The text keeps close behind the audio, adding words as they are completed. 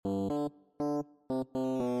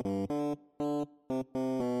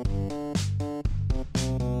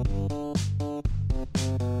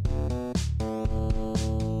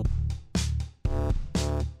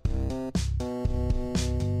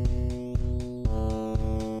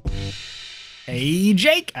Hey,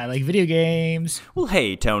 Jake, I like video games. Well,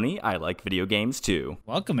 hey, Tony, I like video games too.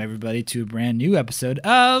 Welcome, everybody, to a brand new episode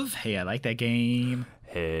of Hey, I Like That Game.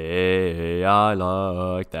 Hey, I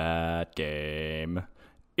like that game.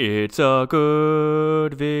 It's a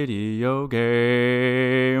good video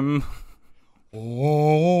game. Oh.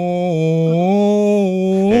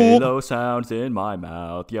 Halo sounds in my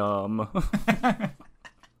mouth, yum.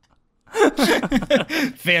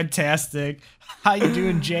 Fantastic. How you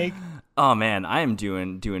doing, Jake? Oh man, I am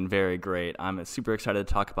doing very great. I'm super excited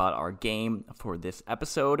to talk about our game for this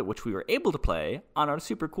episode, which we were able to play on our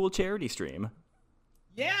super cool charity stream.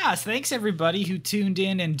 Yes, thanks everybody who tuned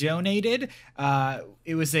in and donated.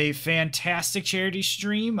 It was a fantastic charity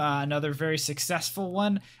stream, another very successful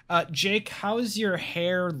one. Jake, how's your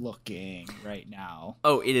hair looking right now?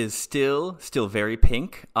 Oh, it is still very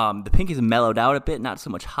pink. The pink is mellowed out a bit, not so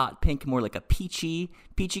much hot pink, more like a peachy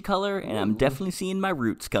color, and I'm definitely seeing my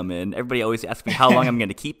roots come in. Everybody always asks me how long I'm going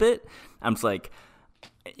to keep it. I'm just like,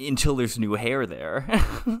 until there's new hair there.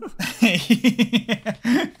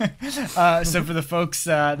 So for the folks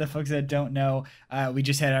that don't know, we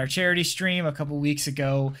just had our charity stream a couple weeks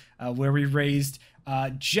ago where we raised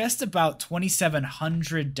just about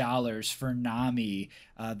 $2,700 for NAMI,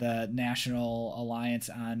 the National Alliance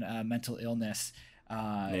on Mental Illness.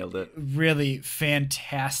 Nailed it. Really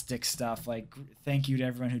fantastic stuff. Like, thank you to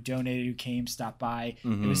everyone who donated, who came, stopped by.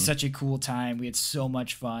 It was such a cool time. We had so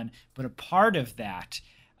much fun. But a part of that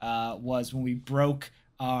was when we broke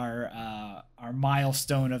our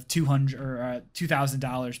milestone of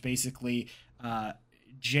 $2,000. Basically,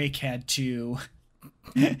 Jake had to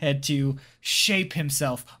shape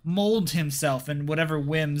himself, mold himself, in whatever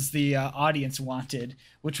whims the audience wanted.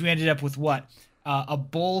 Which we ended up with what? A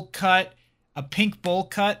bowl cut. A pink bowl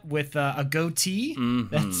cut with a goatee.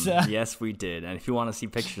 That's yes, we did. And if you want to see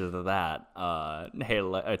pictures of that, hey,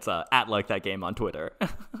 it's at like that game on Twitter.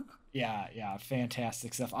 Yeah,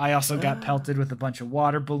 fantastic stuff. I also got pelted with a bunch of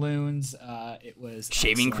water balloons. It was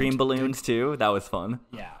shaving cream balloons too. That was fun.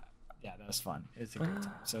 Yeah, that was fun. It's a great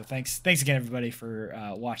time. So thanks again, everybody, for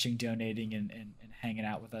watching, donating, and hanging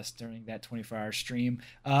out with us during that 24-hour stream.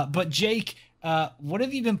 But Jake, what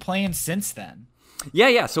have you been playing since then?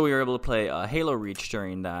 Yeah. So we were able to play Halo Reach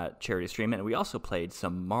during that charity stream, and we also played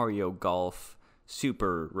some Mario Golf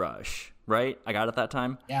Super Rush. Right? I got it that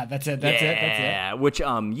time? Yeah, that's it. That's it. Which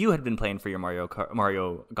you had been playing for your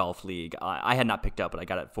Mario Golf League. I had not picked up, but I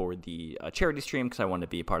got it for the charity stream because I wanted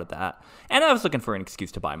to be a part of that. And I was looking for an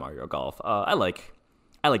excuse to buy Mario Golf. I like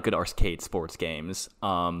good arcade sports games.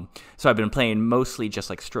 So I've been playing mostly just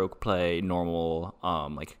like stroke play, normal,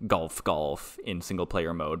 like golf in single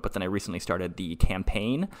player mode. But then I recently started the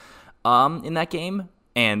campaign in that game.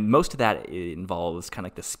 And most of that involves kind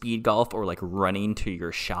of like the speed golf or like running to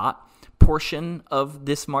your shot portion of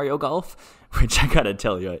this Mario Golf, which I gotta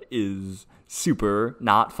tell you is super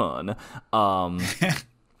not fun.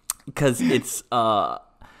 Because it's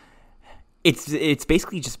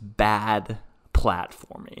basically just bad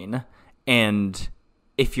platforming. And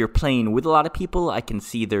if you're playing with a lot of people, I can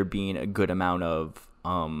see there being a good amount of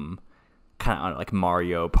kind of like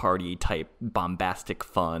Mario Party type bombastic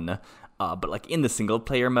fun. But like in the single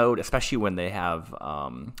player mode, especially when they have,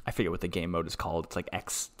 I forget what the game mode is called. It's like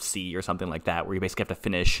XC or something like that, where you basically have to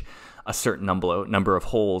finish a certain number of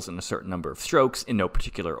holes and a certain number of strokes in no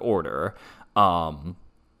particular order. And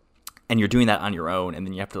you're doing that on your own, and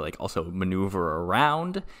then you have to like also maneuver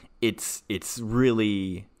around. It's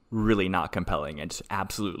really, really not compelling. It just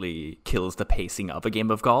absolutely kills the pacing of a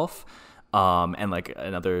game of golf. And like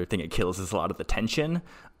another thing it kills is a lot of the tension.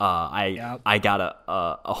 I got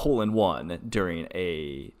a hole in one during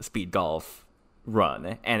a speed golf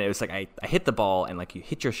run, and it was like I hit the ball, and like you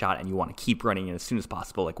hit your shot and you want to keep running as soon as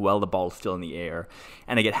possible, like while the ball is still in the air,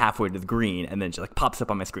 and I get halfway to the green, and then it just like pops up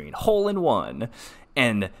on my screen, hole in one,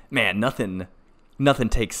 and man, nothing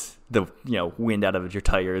takes the wind out of your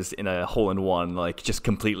tires in a hole in one, like just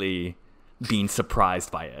completely being surprised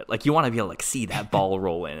by it. Like you want to be able to like see that ball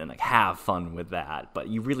roll in and like have fun with that, but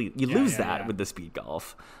you lose that with the speed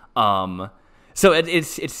golf. So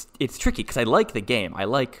it's tricky because I like the game. I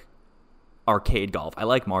like arcade golf. I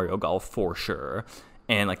like Mario Golf for sure,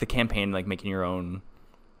 and like the campaign, like making your own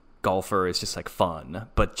golfer is just like fun.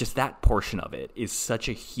 But just that portion of it is such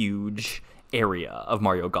a huge area of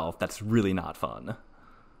Mario Golf that's really not fun.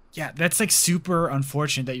 Yeah, that's like super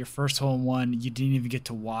unfortunate that your first hole in one you didn't even get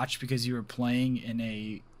to watch because you were playing in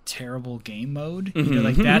a terrible game mode.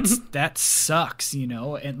 Like that sucks,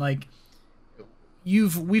 and like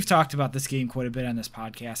we've talked about this game quite a bit on this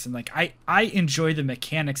podcast, and like I enjoy the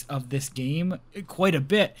mechanics of this game quite a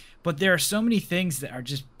bit, but there are so many things that are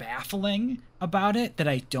just baffling about it that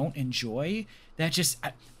I don't enjoy. That just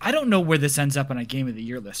I don't know where this ends up on a game of the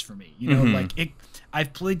year list for me. You know, like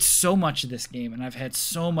I've played so much of this game and I've had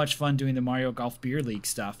so much fun doing the Mario Golf Beer League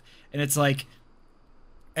stuff, and it's like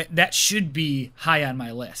that should be high on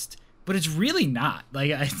my list, but it's really not.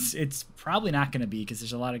 Like it's probably not going to be because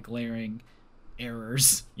there's a lot of glaring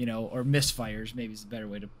errors, you know, or misfires, maybe is a better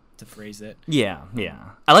way to phrase it. Yeah.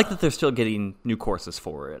 I like that they're still getting new courses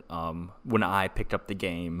for it. When I picked up the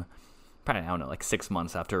game, probably, I don't know, like 6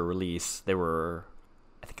 months after release, there were,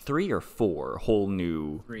 I think, 3 or 4 whole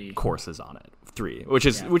new courses on it. 3, which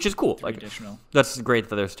is cool. Like, additional. That's great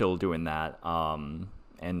that they're still doing that.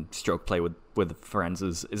 And stroke play with friends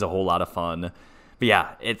is a whole lot of fun. But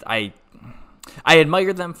yeah, I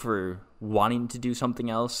admire them for wanting to do something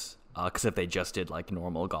else. Because if they just did like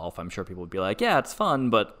normal golf, I'm sure people would be like, yeah, it's fun,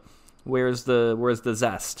 but where's the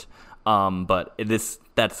zest? But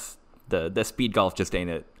that's the speed golf just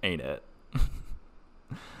ain't it.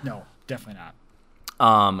 No, definitely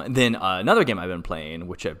not. Then another game I've been playing,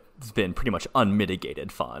 which has been pretty much unmitigated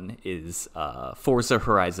fun, is Forza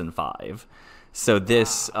Horizon 5. So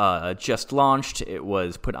this just launched. It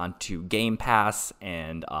was put onto Game Pass,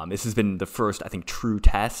 and this has been the first, I think, true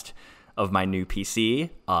test of my new PC.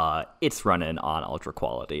 It's running on ultra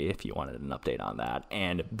quality, if you wanted an update on that.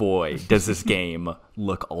 And boy, does this game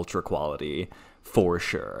look ultra quality for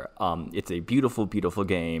sure. It's a beautiful, beautiful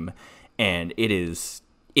game, and it's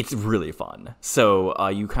really fun. So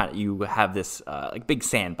you have this like big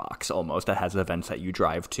sandbox almost that has events that you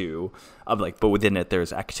drive to, but within it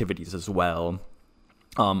there's activities as well.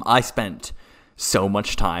 I spent so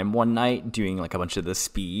much time one night doing like a bunch of the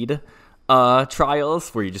speed trials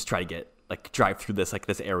where you just try to drive through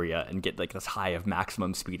this area and get like as high of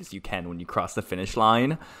maximum speed as you can when you cross the finish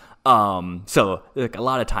line. So like a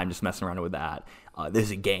lot of time just messing around with that.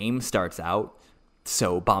 This game starts out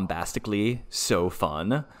so bombastically, so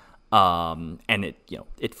fun. And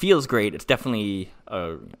it feels great. It's definitely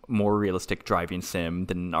a more realistic driving sim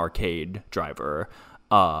than an arcade driver.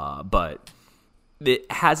 But it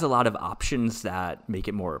has a lot of options that make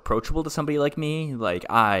it more approachable to somebody like me. Like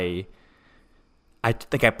I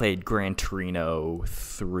think I played Gran Torino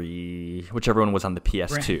 3, whichever one was on the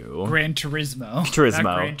PS2. Gran Turismo.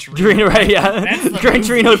 Gran Torino, right, yeah. Gran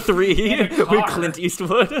Torino 3 with Clint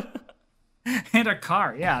Eastwood. And a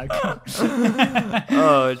car, yeah.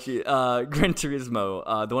 Oh, gee. Gran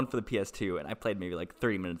Turismo, the one for the PS2, and I played maybe like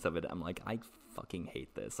 30 minutes of it. I'm like, I fucking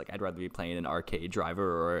hate this. Like, I'd rather be playing an arcade driver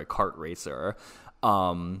or a kart racer.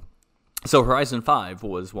 So Horizon 5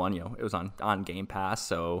 was one, it was on Game Pass,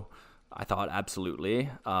 so I thought absolutely,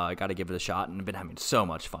 I got to give it a shot, and I've been having so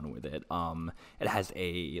much fun with it. It has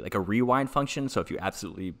a rewind function, so if you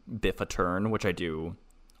absolutely biff a turn, which I do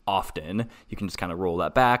often, you can just kind of roll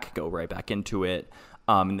that back, go right back into it.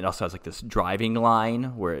 And it also has like this driving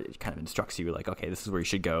line where it kind of instructs you like, okay, this is where you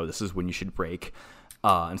should go, this is when you should brake,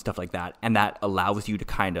 and stuff like that. And that allows you to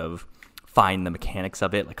kind of find the mechanics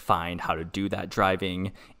of it, like find how to do that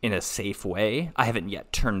driving in a safe way. I haven't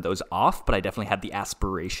yet turned those off, but I definitely have the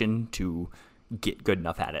aspiration to get good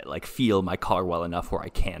enough at it, like feel my car well enough where I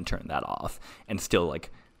can turn that off and still like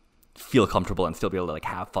feel comfortable and still be able to like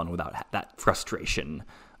have fun without that frustration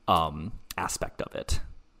aspect of it.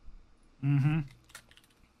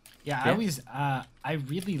 Yeah, I always I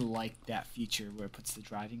really like that feature where it puts the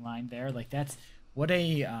driving line there. Like that's what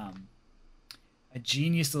a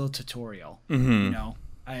genius little tutorial. You know,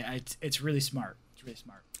 it's really smart. It's really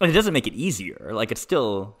smart. And it doesn't make it easier. Like, it's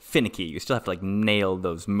still finicky. You still have to like nail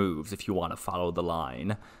those moves if you want to follow the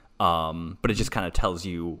line. But it just kind of tells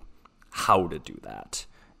you how to do that.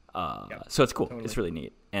 So it's cool. Totally. It's really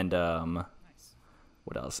neat. And nice.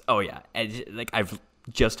 What else? Oh yeah, like I've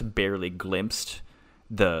just barely glimpsed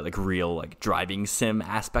the like real like driving sim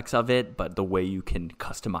aspects of it, but the way you can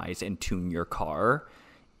customize and tune your car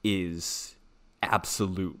is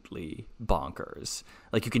absolutely bonkers.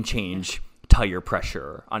 Like you can change tire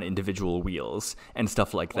pressure on individual wheels and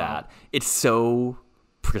stuff like that. It's so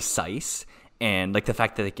precise, and like the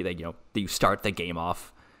fact that that you start the game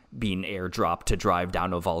off being airdropped to drive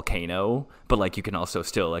down a volcano, but like you can also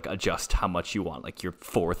still like adjust how much you want like your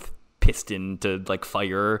fourth piston to like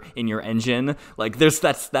fire in your engine. Like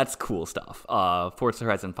that's cool stuff. Forza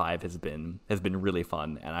Horizon 5 has been really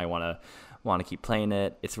fun, and I want to keep playing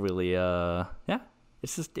it. It's really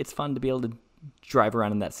it's fun to be able to drive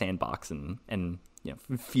around in that sandbox and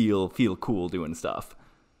feel cool doing stuff.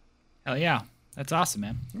 Hell yeah, that's awesome,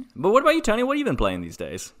 man. But what about you, Tony? What have you been playing these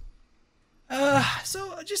days?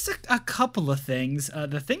 So just a couple of things.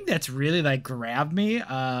 The thing that's really like grabbed me,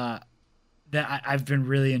 that I've been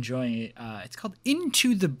really enjoying it. It's called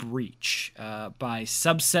Into the Breach by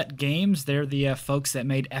Subset Games. They're the folks that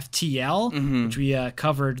made FTL, which we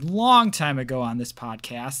covered long time ago on this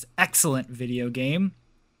podcast. Excellent video game.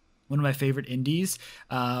 One of my favorite indies.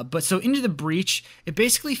 But so Into the Breach, it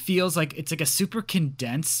basically feels like it's like a super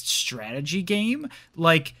condensed strategy game.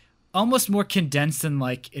 Like almost more condensed than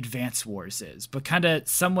like Advance Wars is, but kind of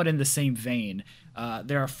somewhat in the same vein.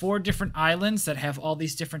 There are 4 different islands that have all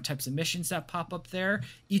these different types of missions that pop up there.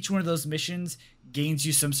 Each one of those missions gains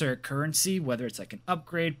you some sort of currency, whether it's like an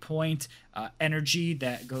upgrade point, energy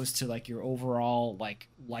that goes to like your overall like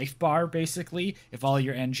life bar, basically. If all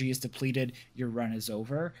your energy is depleted, your run is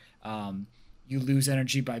over. You lose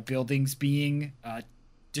energy by buildings being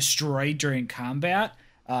destroyed during combat.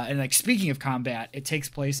 And like speaking of combat, it takes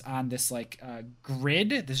place on this like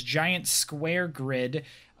grid, this giant square grid.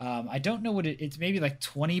 I don't know what it's maybe like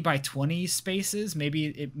 20 by 20 spaces.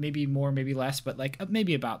 Maybe more, maybe less, but like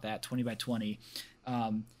maybe about that 20 by 20.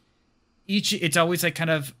 It's always like kind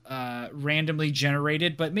of randomly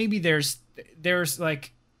generated, but maybe there's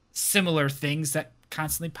like similar things that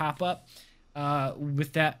constantly pop up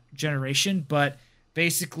with that generation. But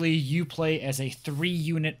basically, you play as a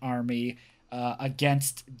 3-unit army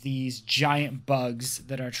against these giant bugs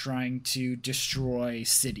that are trying to destroy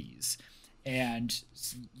cities, and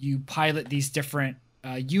you pilot these different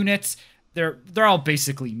units. They're all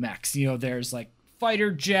basically mechs. You know, there's like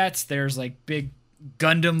fighter jets. There's like big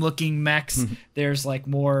Gundam-looking mechs. There's like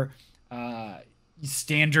more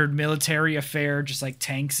standard military affair, just like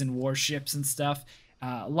tanks and warships and stuff.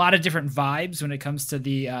 A lot of different vibes when it comes to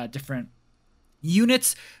the different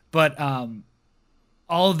units, but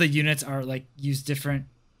all of the units are like use different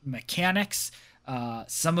mechanics.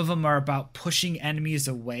 Some of them are about pushing enemies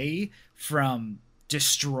away from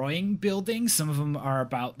destroying buildings. Some of them are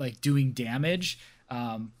about like doing damage.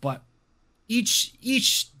 But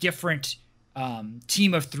each different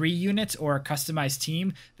team of 3 units or a customized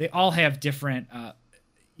team, they all have different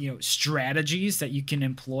strategies that you can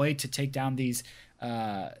employ to take down these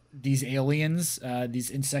aliens,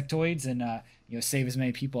 these insectoids, and save as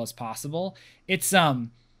many people as possible. It's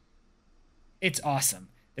awesome.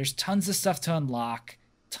 There's tons of stuff to unlock,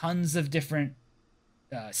 tons of different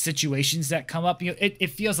situations that come up. It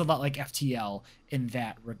feels a lot like FTL in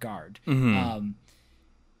that regard.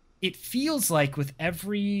 It feels like with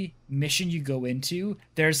every mission you go into,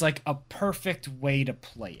 there's like a perfect way to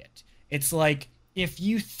play it. It's like if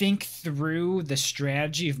you think through the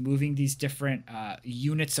strategy of moving these different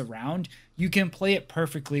units around, you can play it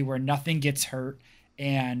perfectly where nothing gets hurt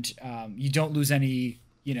and you don't lose any,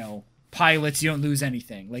 pilots, you don't lose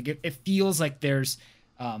anything. Like it feels like there's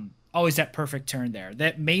always that perfect turn there.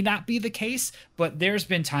 That may not be the case, but there's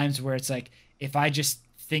been times where it's like, if I just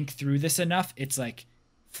think through this enough, it's like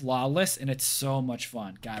flawless and it's so much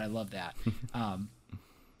fun. God, I love that.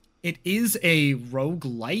 It is a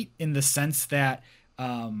roguelite in the sense that,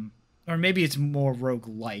 or maybe it's more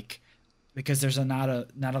roguelike because there's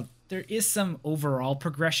there is some overall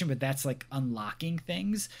progression, but that's like unlocking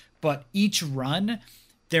things. But each run,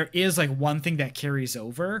 there is like one thing that carries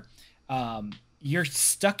over. You're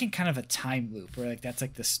stuck in kind of a time loop where like that's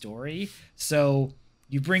like the story. So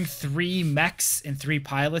you bring 3 mechs and 3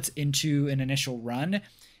 pilots into an initial run.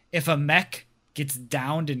 If a mech gets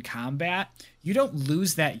downed in combat, you don't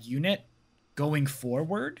lose that unit going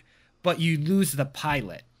forward, but you lose the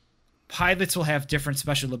pilot. Pilots will have different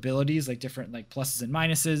special abilities, like different like pluses and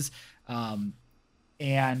minuses.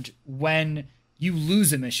 And when you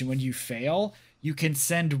lose a mission, when you fail, you can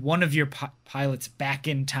send one of your pilots back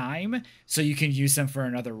in time so you can use them for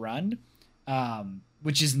another run,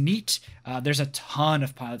 which is neat. There's a ton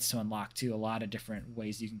of pilots to unlock too, a lot of different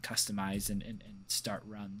ways you can customize and start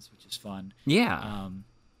runs, which is fun. Yeah.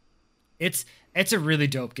 It's a really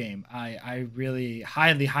dope game. I really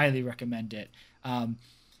highly recommend it.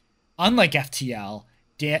 Unlike FTL,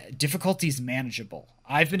 difficulty is manageable.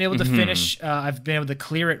 I've been able to finish. I've been able to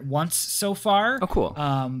clear it once so far. Oh, cool.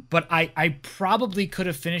 But I probably could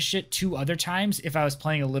have finished it 2 other times if I was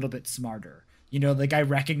playing a little bit smarter. Like I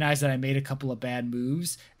recognize that I made a couple of bad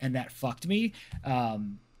moves and that fucked me.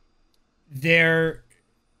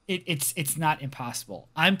 It's not impossible.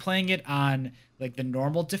 I'm playing it on like the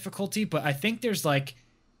normal difficulty, but I think there's like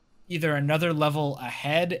either another level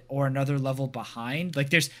ahead or another level behind. Like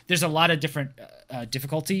there's a lot of different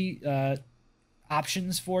difficulty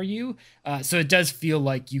options for you. So it does feel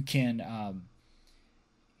like you can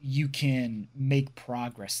you can make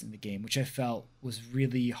progress in the game, which I felt was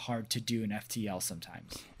really hard to do in FTL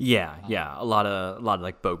sometimes. Yeah, a lot of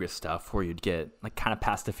like bogus stuff where you'd get like kind of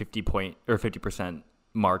past the 50%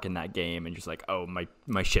 mark in that game, and just like, oh,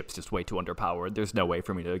 my ship's just way too underpowered. There's no way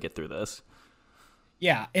for me to get through this.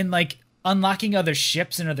 Yeah, and like unlocking other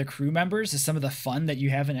ships and other crew members is some of the fun that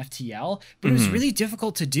you have in FTL, but it was really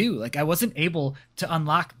difficult to do. Like I wasn't able to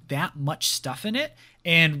unlock that much stuff in it.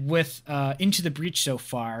 And with Into the Breach so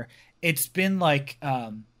far, it's been like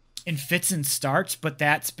in fits and starts, but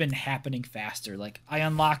that's been happening faster. Like I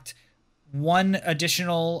unlocked one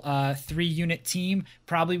additional 3-unit team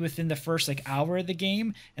probably within the first like hour of the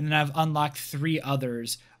game, and then I've unlocked 3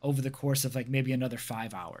 others over the course of like maybe another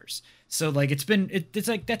 5 hours. So like it's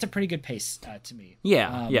like that's a pretty good pace to me.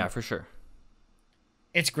 Yeah, for sure.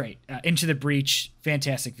 It's great. Into the Breach,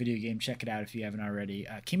 fantastic video game. Check it out if you haven't already.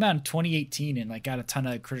 Came out in 2018 and like got a ton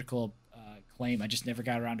of critical acclaim. I just never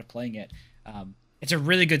got around to playing it. It's a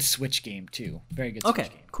really good Switch game too. Very good. Okay,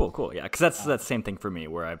 Switch game. Cool. Yeah, because that's the same thing for me.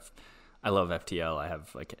 Where I love FTL. I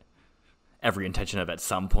have like every intention of at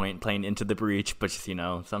some point playing Into the Breach, but just,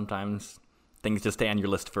 sometimes things just stay on your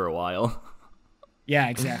list for a while. Yeah,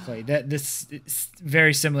 exactly. This is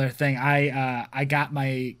very similar thing. I got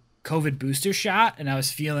my COVID booster shot and I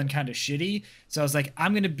was feeling kind of shitty. So I was like,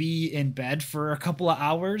 I'm going to be in bed for a couple of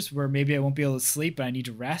hours where maybe I won't be able to sleep, but I need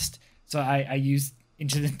to rest. So I used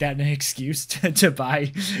that an excuse to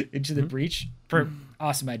buy Into the Breach.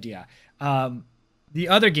 Awesome idea. The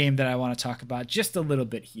other game that I want to talk about just a little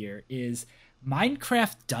bit here is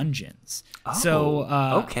Minecraft Dungeons.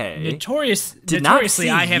 Okay. Notoriously,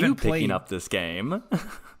 I haven't played picking up this game.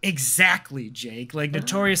 Exactly, Jake. Like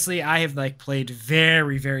notoriously, I have like played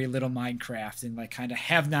very, very little Minecraft and like kind of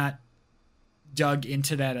have not dug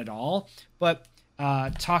into that at all. But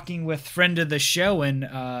talking with friend of the show and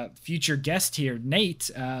future guest here, Nate,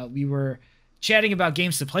 we were chatting about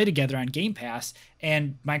games to play together on Game Pass,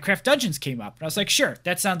 and Minecraft Dungeons came up. And I was like, sure,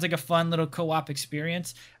 that sounds like a fun little co-op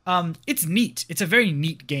experience. It's neat. It's a very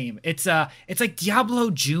neat game. It's like Diablo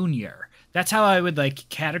Jr. That's how I would like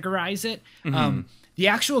categorize it. Mm-hmm. The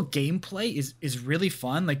actual gameplay is really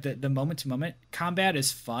fun. Like the moment-to-moment combat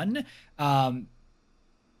is fun.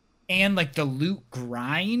 And like the loot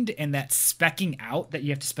grind and that specking out that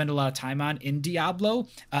you have to spend a lot of time on in Diablo,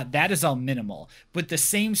 that is all minimal. But the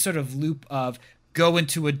same sort of loop of go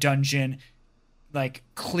into a dungeon, like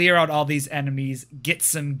clear out all these enemies, get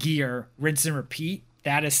some gear, rinse and repeat,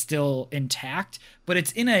 that is still intact. But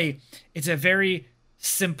it's a very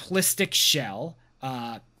simplistic shell,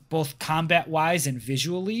 both combat-wise and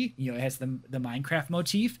visually. It has the Minecraft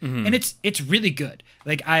motif, and it's really good.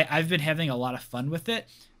 Like I've been having a lot of fun with it.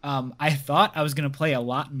 I thought I was going to play a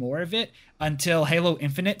lot more of it until Halo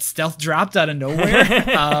Infinite stealth dropped out of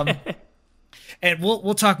nowhere. And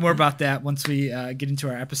we'll talk more about that once we get into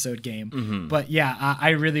our episode game. Mm-hmm. But yeah, I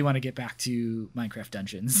really want to get back to Minecraft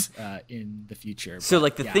Dungeons in the future. So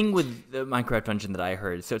like the thing with the Minecraft Dungeon that I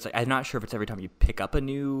heard, so it's like, I'm not sure if it's every time you pick up a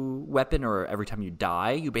new weapon or every time you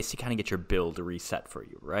die, you basically kind of get your build reset for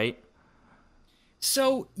you, right?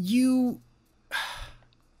 So you...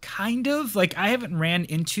 kind of like I haven't ran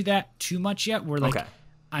into that too much yet where like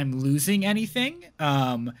I'm losing anything.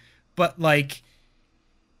 But like,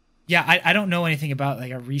 yeah, I don't know anything about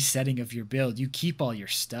like a resetting of your build. You keep all your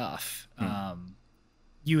stuff.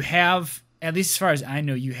 You have, at least as far as I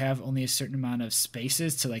know, you have only a certain amount of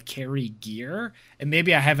spaces to like carry gear. And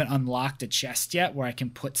maybe I haven't unlocked a chest yet where I can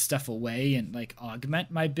put stuff away and like augment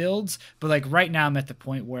my builds. But like right now I'm at the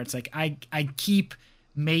point where it's like I keep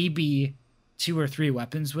maybe 2 or 3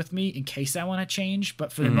 weapons with me in case I want to change,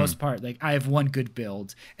 but for the most part, like I have one good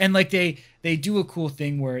build. And like they do a cool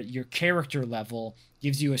thing where your character level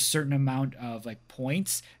gives you a certain amount of like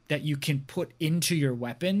points that you can put into your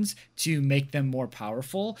weapons to make them more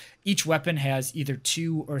powerful. Each weapon has either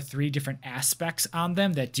 2 or 3 different aspects on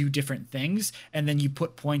them that do different things, and then you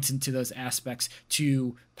put points into those aspects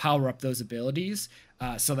to power up those abilities.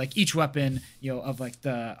 So like each weapon, of like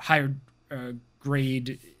the higher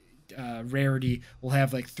grade rarity will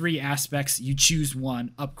have like 3 aspects. You choose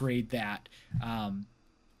one, upgrade that.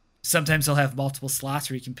 Sometimes they'll have multiple slots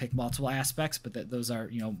where you can pick multiple aspects, but those are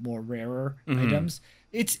more rarer items.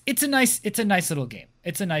 It's a nice little game.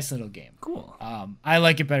 It's a nice little game. Cool. I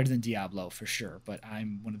like it better than Diablo for sure, but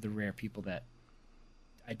I'm one of the rare people that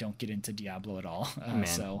I don't get into Diablo at all. Man,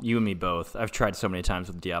 so you and me both. I've tried so many times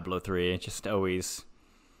with Diablo 3, just always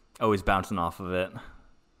bouncing off of it.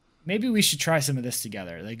 Maybe we should try some of this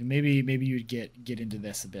together. Like maybe you'd get into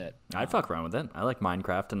this a bit. I'd fuck around with it. I like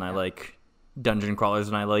Minecraft and I like dungeon crawlers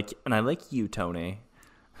and I like you, Tony.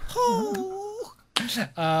 Oh. So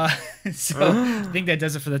I think that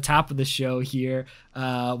does it for the top of the show here.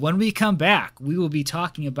 When we come back, we will be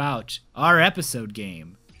talking about our episode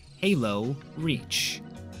game, Halo Reach.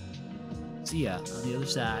 See ya on the other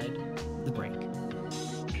side of the break,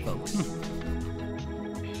 folks.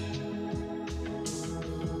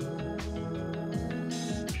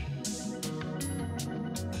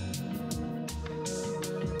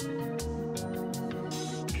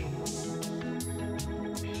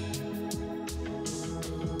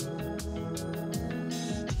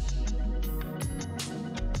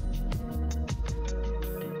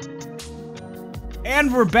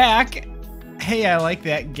 And we're back. Hey, I like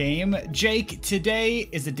that game. Jake, today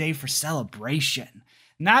is a day for celebration.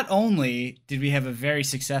 Not only did we have a very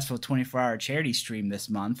successful 24-hour charity stream this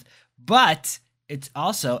month, but it's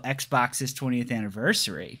also Xbox's 20th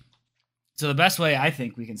anniversary. So the best way I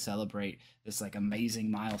think we can celebrate this like amazing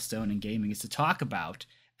milestone in gaming is to talk about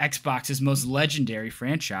Xbox's most legendary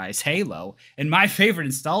franchise, Halo, and my favorite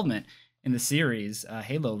installment in the series,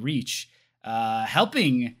 Halo Reach.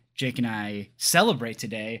 Helping Jake and I celebrate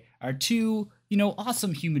today are two,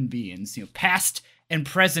 awesome human beings, past and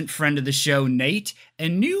present friend of the show, Nate,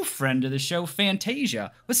 and new friend of the show,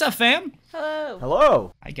 Fantasia. What's up, fam? Hello.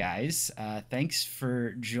 Hello. Hi, guys. Thanks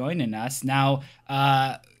for joining us. Now,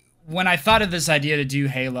 when I thought of this idea to do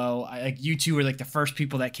Halo, you two were like the first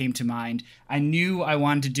people that came to mind. I knew I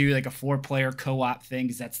wanted to do like a 4-player co-op thing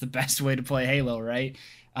because that's the best way to play Halo, right?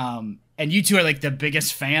 And you two are like the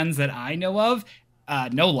biggest fans that I know of.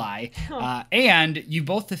 No lie. And you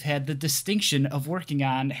both have had the distinction of working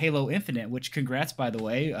on Halo Infinite, which congrats, by the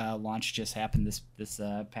way. Launch just happened this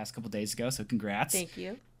past couple days ago, so congrats. Thank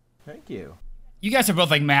you. Thank you. You guys are both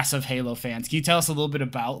like massive Halo fans. Can you tell us a little bit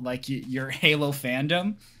about like your Halo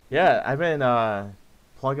fandom? Yeah, I've been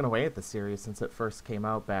plugging away at the series since it first came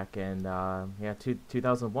out back in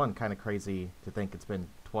 2001. Kind of crazy to think it's been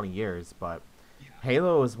 20 years, but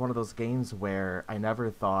Halo is one of those games where I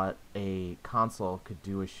never thought a console could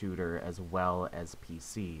do a shooter as well as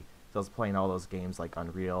PC. So I was playing all those games like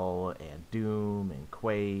Unreal and Doom and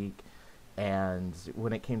Quake, and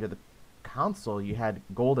when it came to the console, you had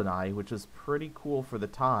GoldenEye, which was pretty cool for the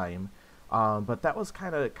time, but that was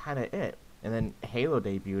kind of it. And then Halo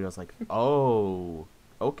debuted. I was like, oh,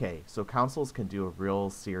 okay, so consoles can do a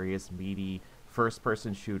real serious, meaty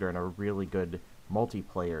first-person shooter and a really good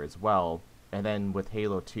multiplayer as well. And then with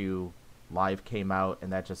Halo 2, Live came out,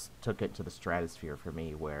 and that just took it to the stratosphere for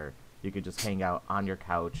me, where you could just hang out on your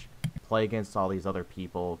couch, play against all these other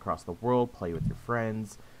people across the world, play with your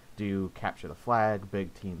friends, do capture the flag,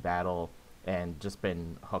 big team battle, and just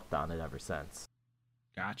been hooked on it ever since.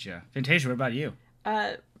 Gotcha. Fantasia, what about you?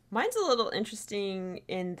 Mine's a little interesting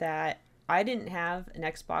in that I didn't have an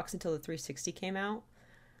Xbox until the 360 came out.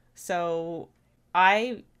 So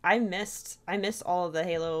I missed all of the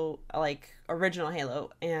Halo, like original Halo,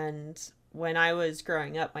 and when I was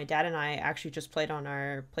growing up, my dad and I actually just played on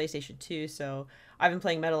our PlayStation 2, so I've been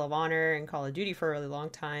playing Medal of Honor and Call of Duty for a really long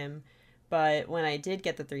time. But when I did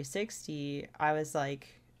get the 360, I was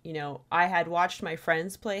like, I had watched my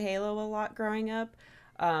friends play Halo a lot growing up.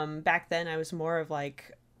 Back then I was more of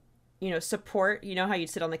like, support. You know how you'd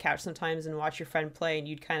sit on the couch sometimes and watch your friend play, and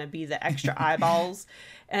you'd kind of be the extra eyeballs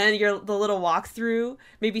and the little walkthrough,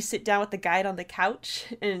 maybe sit down with the guide on the couch,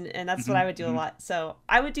 and that's what I would do a lot. So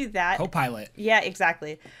I would do that. Co-pilot. Yeah,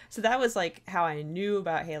 exactly. So that was like how I knew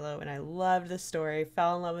about Halo, and I loved the story,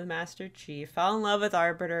 fell in love with Master Chief, fell in love with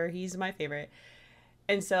Arbiter. He's my favorite.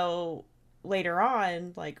 And so later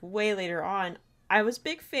on, like way later on, I was a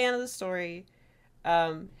big fan of the story.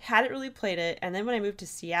 Hadn't really played it, and then when I moved to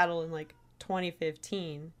Seattle in like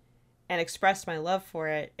 2015 and expressed my love for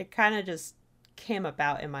it, it kind of just came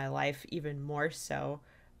about in my life even more so.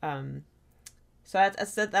 So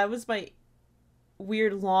that was my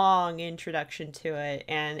weird long introduction to it,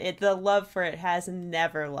 and the love for it has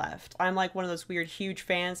never left. I'm like one of those weird huge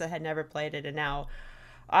fans that had never played it, and now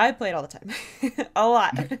I play it all the time. A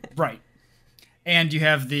lot. Right. And you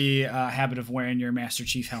have the habit of wearing your Master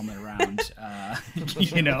Chief helmet around,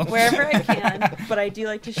 Wherever I can, but I do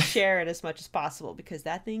like to share it as much as possible because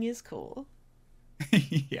that thing is cool.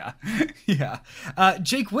 Yeah.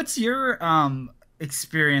 Jake, what's your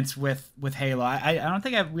experience with Halo? I don't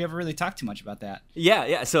think we ever really talked too much about that.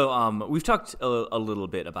 Yeah. So we've talked a little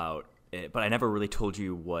bit about it, but I never really told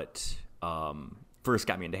you what first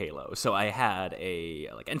got me into Halo. So I had a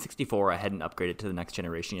N64. I hadn't upgraded to the next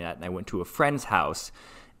generation yet, and I went to a friend's house,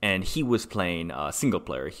 and he was playing single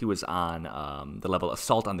player. He was on the level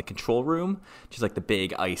Assault on the Control Room, which is like the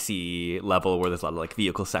big icy level where there's a lot of like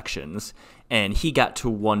vehicle sections. And he got to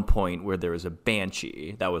one point where there was a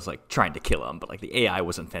Banshee that was like trying to kill him, but like the AI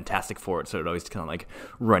wasn't fantastic for it, so it always kind of like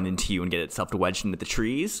run into you and get itself wedged into the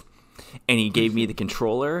trees. And he gave me the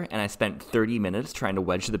controller, and I spent 30 minutes trying to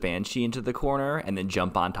wedge the Banshee into the corner and then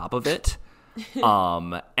jump on top of it.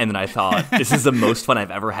 And then I thought, this is the most fun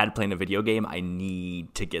I've ever had playing a video game. I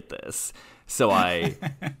need to get this. So I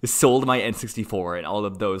sold my N64 and all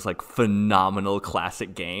of those like phenomenal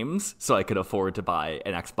classic games so I could afford to buy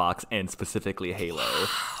an Xbox and specifically Halo.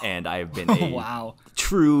 And I've been a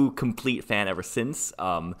true, complete fan ever since.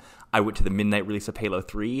 I went to the midnight release of Halo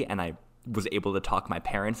 3, and I was able to talk my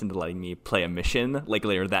parents into letting me play a mission like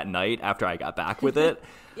later that night after I got back with it.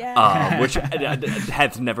 Which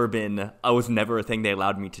has never been, was never a thing they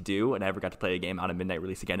allowed me to do, and I never got to play a game on a midnight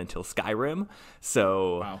release again until Skyrim.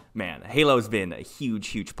 So, man, Halo's been a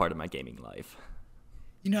huge part of my gaming life.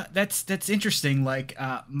 You know, that's interesting. Like,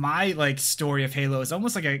 my like story of Halo is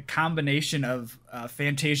almost like a combination of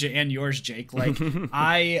Fantasia and yours, Jake. Like,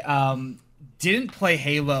 I didn't play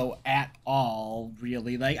Halo at all,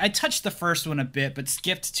 really. Like, I touched the first one a bit, but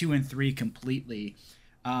skipped 2 and 3 completely.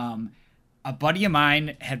 A buddy of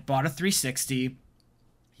mine had bought a 360.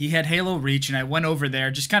 He had Halo Reach, and I went over there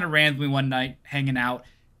just kind of randomly one night, hanging out.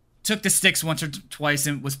 Took the sticks once or twice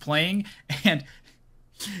and was playing, and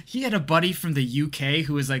he had a buddy from the UK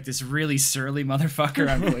who was like this really surly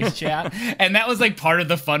motherfucker on voice chat, and that was like part of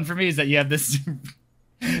the fun for me, is that you have this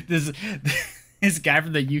guy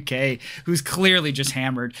from the UK who's clearly just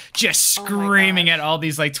hammered, just screaming at all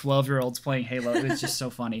these like 12-year-olds playing Halo. It was just so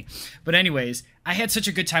funny. But anyways, I had such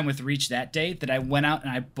a good time with Reach that day that I went out and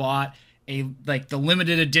I bought the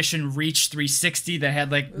limited edition Reach 360 that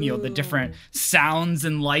had like, you know, the different sounds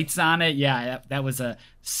and lights on it. Yeah, that was a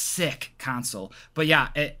sick console. But yeah,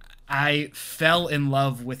 I fell in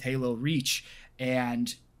love with Halo Reach,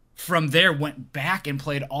 and from there went back and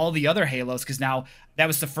played all the other Halos, because now that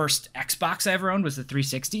was the first Xbox I ever owned, was the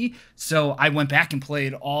 360. So I went back and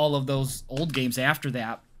played all of those old games after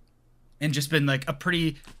that, and just been like a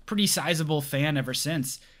pretty sizable fan ever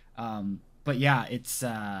since. But yeah, it's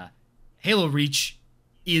Halo Reach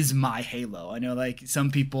is my Halo. I know like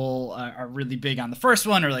some people are really big on the first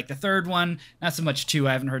one or like the third one. Not so much 2.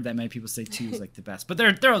 I haven't heard that many people say 2 is like the best, but there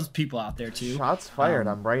are those people out there too. Shots fired.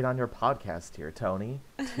 I'm right on your podcast here, Tony.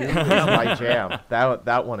 2 is my jam.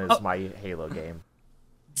 That one is my Halo game.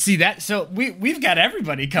 See that? So we've got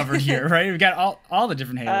everybody covered here, right? We've got all the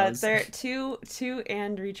different Halos. There 2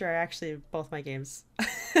 and Reach are actually both my games.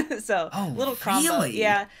 So little combo. Really?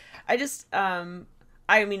 Yeah. I just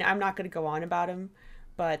I mean, I'm not going to go on about him,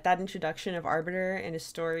 but that introduction of Arbiter and his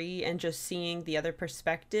story and just seeing the other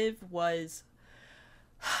perspective was,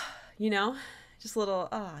 you know, just a little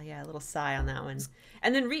sigh on that one.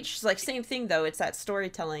 And then Reach is like same thing though. It's that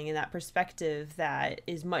storytelling and that perspective that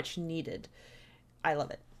is much needed. I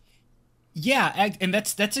love it. Yeah, and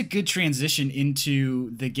that's a good transition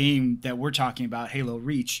into the game that we're talking about, Halo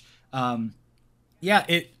Reach.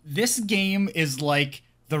 This game is like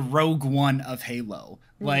the Rogue One of Halo.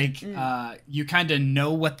 Like, you kind of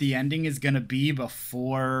know what the ending is going to be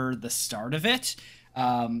before the start of it.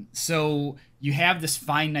 So you have this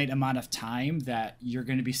finite amount of time that you're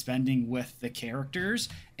going to be spending with the characters.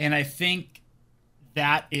 And I think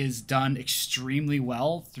that is done extremely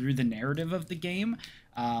well through the narrative of the game.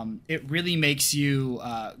 It really makes you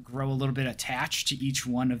grow a little bit attached to each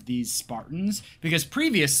one of these Spartans, because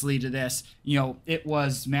previously to this, you know, it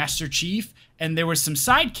was Master Chief and there were some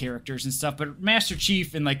side characters and stuff, but Master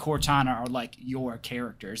Chief and like Cortana are like your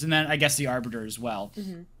characters, and then I guess the Arbiter as well.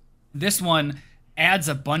 Mm-hmm. This one adds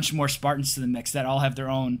a bunch more Spartans to the mix that all have their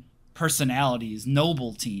own personalities.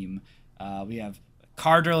 Noble team. We have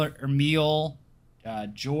Carter, Emil,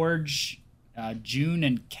 George, June,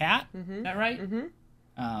 and Kat. Mm-hmm. Is that right?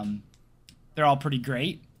 Mm-hmm. They're all pretty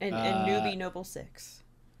great. And newbie Noble 6,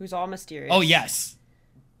 who's all mysterious. Oh, yes.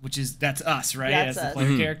 That's us, right? Yeah, as the us.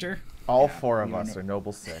 player character. All 4 of us are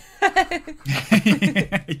Noble 6.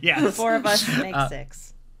 Yes. 4 of us make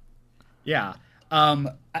 6. Yeah.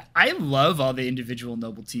 I love all the individual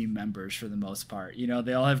Noble team members for the most part. You know,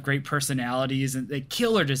 they all have great personalities and they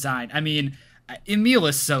killer design. I mean, Emil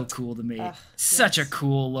is so cool to me. Such a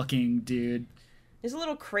cool looking dude. He's a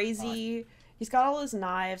little crazy. He's got all his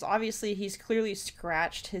knives. Obviously, he's clearly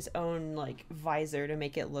scratched his own like visor to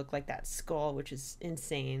make it look like that skull, which is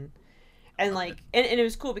insane. And like, and it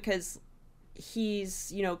was cool because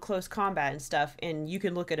he's, you know, close combat and stuff, and you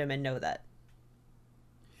can look at him and know that.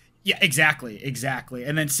 Yeah, exactly.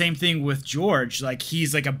 And then same thing with George. Like,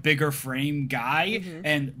 he's like a bigger frame guy,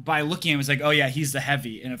 and by looking at him, it's like, oh yeah, he's the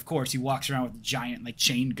heavy. And of course, he walks around with a giant like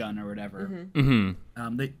chain gun or whatever.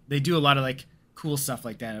 They do a lot of like cool stuff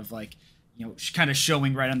like that of like, you know, kind of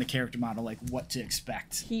showing right on the character model like what to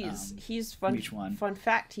expect. He's fun. each one. Fun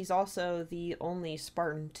fact: he's also the only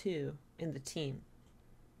Spartan 2 in the team.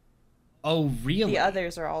 Oh, really? The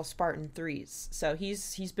others are all Spartan 3s. So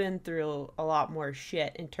he's been through a lot more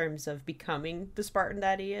shit in terms of becoming the Spartan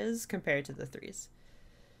that he is compared to the 3s.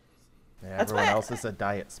 Yeah, everyone else is a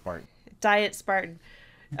diet Spartan. Diet Spartan.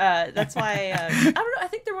 That's why I don't know. I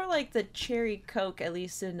think they're more like the cherry Coke, at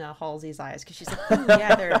least in Halsey's eyes, because she's like, oh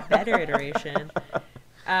yeah, they're a better iteration.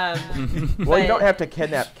 Well, you don't have to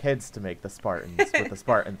kidnap kids to make the Spartans with the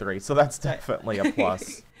Spartan 3, so that's definitely a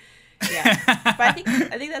plus. Yeah, but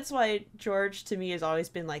I think that's why George to me has always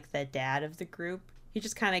been like the dad of the group. He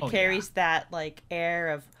just kind of carries that like air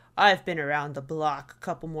of I've been around the block a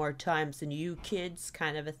couple more times than you kids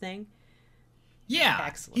kind of a thing. Yeah,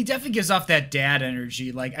 excellent. He definitely gives off that dad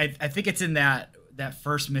energy. Like I think it's in that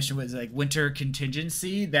first mission with like Winter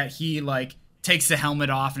Contingency that he like takes the helmet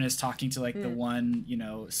off and is talking to like the one, you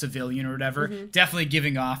know, civilian or whatever. Definitely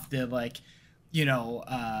giving off the like, you know,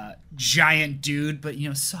 giant dude, but, you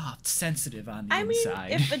know, soft, sensitive on the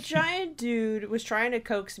inside. Mean, if a giant dude was trying to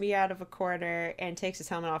coax me out of a corner and takes his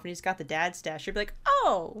helmet off and he's got the dad stash, you'd be like,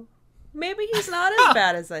 oh, maybe he's not as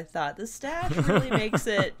bad as I thought. The stash really makes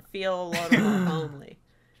it feel a little more homely.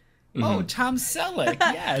 Oh, Tom Selleck,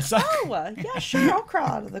 yes. Yeah, sure, I'll crawl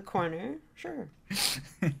out of the corner. Sure.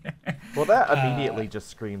 Well, that immediately just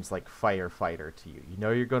screams like firefighter to you. You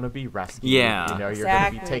know you're going to be rescued. Yeah. You know you're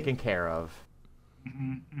going to be taken care of.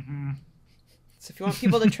 So if you want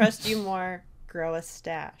people to trust you more, grow a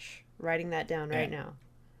stash. Writing that down right now.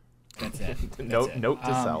 That's it. Note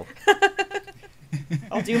to self.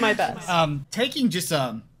 I'll do my best. Taking just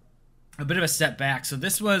a bit of a step back. So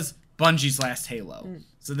this was Bungie's last Halo.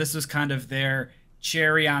 So this was kind of their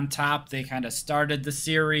cherry on top. They kind of started the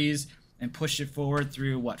series and pushed it forward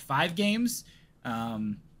through 5 games? 5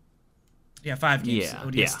 games. Yeah,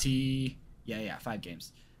 ODST. Yeah, 5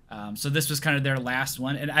 games. So this was kind of their last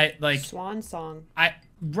one, and I like Swan Song.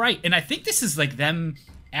 And I think this is like them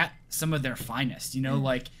at some of their finest. You know,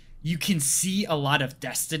 like you can see a lot of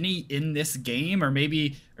Destiny in this game, or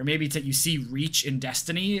maybe you see Reach in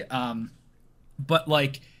Destiny. But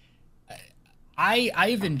like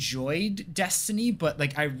I've enjoyed Destiny, but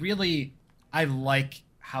like I like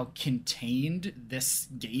how contained this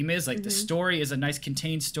game is. Like the story is a nice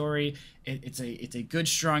contained story. It's a good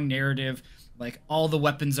strong narrative. Like all the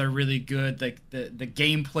weapons are really good. Like the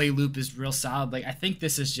gameplay loop is real solid. Like I think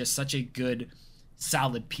this is just such a good,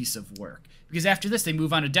 solid piece of work. Because after this, they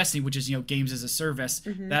move on to Destiny, which is, you know, games as a service.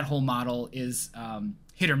 That whole model is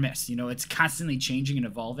hit or miss. You know, it's constantly changing and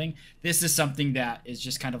evolving. This is something that is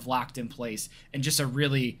just kind of locked in place and just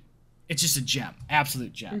it's just a gem,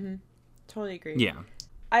 absolute gem. Totally agree. Yeah.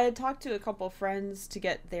 I had talked to a couple friends to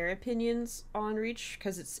get their opinions on Reach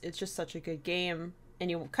because it's just such a good game. And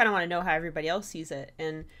you kind of want to know how everybody else sees it.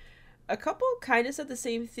 And a couple kind of said the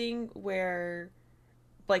same thing where,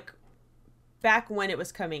 like, back when it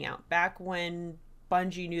was coming out, back when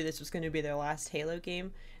Bungie knew this was going to be their last Halo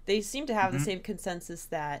game, they seem to have the same consensus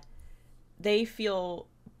that they feel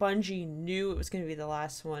Bungie knew it was going to be the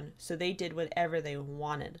last one, so they did whatever they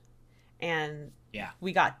wanted. And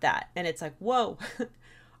we got that. And it's like, whoa,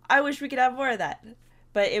 I wish we could have more of that.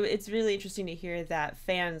 But it's really interesting to hear that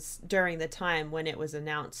fans during the time when it was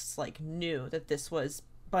announced like knew that this was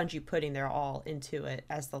Bungie putting their all into it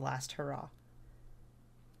as the last hurrah.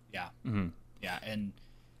 Yeah. Yeah, and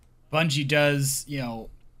Bungie does, you know,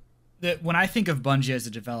 when I think of Bungie as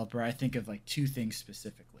a developer, I think of like 2 things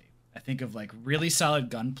specifically. I think of like really solid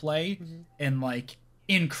gunplay and like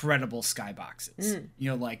incredible skyboxes. You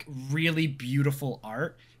know, like really beautiful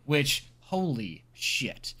art, which holy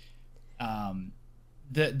shit.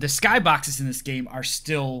 The skyboxes in this game are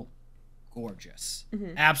still gorgeous,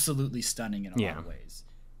 absolutely stunning in a lot of ways.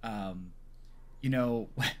 You know,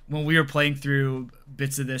 when we were playing through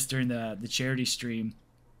bits of this during the charity stream,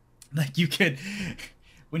 like you could,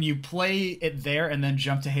 when you play it there and then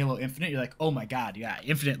jump to Halo Infinite, you're like, oh my god, yeah,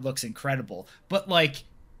 Infinite looks incredible. But like,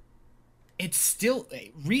 it's still,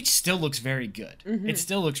 Reach still looks very good. It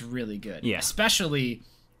still looks really good, especially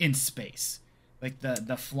in space. Like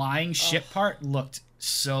the flying ship part looked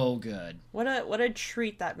so good. What a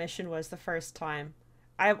treat that mission was the first time.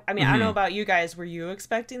 I mean, I don't know about you guys. Were you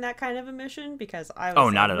expecting that kind of a mission? Because I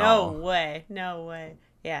was not at all. No way.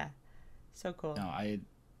 Yeah. So cool. No,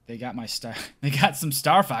 they got my star. They got some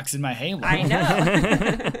Star Fox in my Halo. I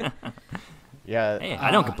know. Yeah, Hey,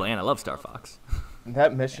 I don't complain. I love Star Fox.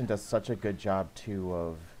 that mission does such a good job too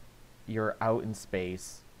of you're out in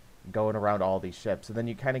space going around all these ships, and then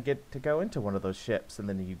you kind of get to go into one of those ships, and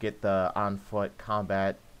then you get the on foot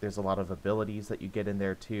combat. There's a lot of abilities that you get in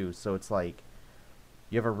there too, so it's like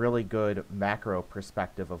you have a really good macro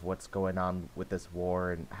perspective of what's going on with this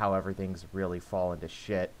war and how everything's really fallen to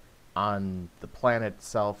shit on the planet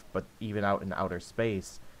itself, but even out in outer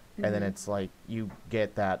space. And then it's like you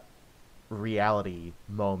get that reality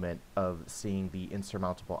moment of seeing the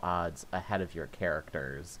insurmountable odds ahead of your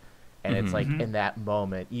characters. And it's like in that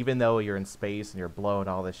moment, even though you're in space and you're blowing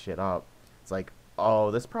all this shit up, it's like,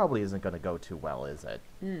 oh, this probably isn't going to go too well, is it?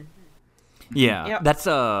 Yeah, Yep. that's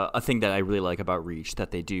a thing that I really like about Reach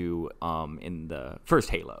that they do in the first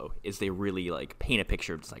Halo is they really like paint a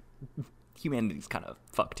picture. It's like humanity's kind of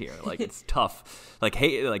fucked here. Like it's tough. Like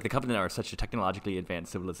hey, like the Covenant are such a technologically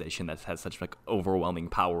advanced civilization that has such like overwhelming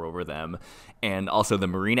power over them, and also the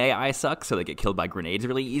Marine AI sucks, so they get killed by grenades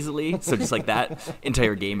really easily. So just like that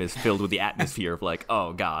entire game is filled with the atmosphere of like,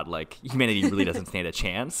 oh god, like humanity really doesn't stand a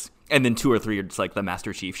chance. And then 2 or 3 are just like the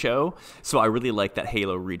Master Chief show. So I really like that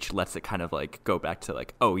Halo Reach lets it kind of like go back to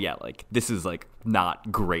like, oh yeah, like this is like not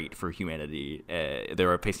great for humanity.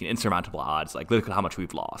 They're facing insurmountable odds. Like look at how much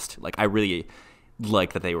we've lost. Like I really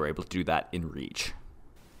like that they were able to do that in Reach.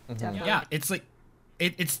 Definitely. Yeah, it's like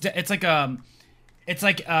it's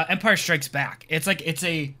like Empire Strikes Back. It's like it's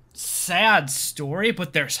a sad story,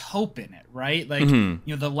 but there's hope in it, right? Like you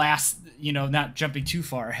know, the last, you know, not jumping too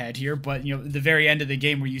far ahead here, but you know, the very end of the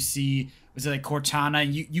game where you see, was it like Cortana,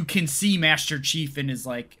 and you can see Master Chief in his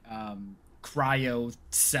like cryo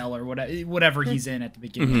cell or whatever he's in at the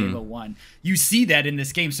beginning of Halo 1. You see that in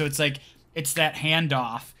this game, so it's like it's that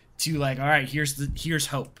handoff to like, all right, here's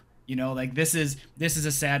hope. You know, like this is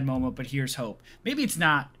a sad moment, but here's hope. Maybe it's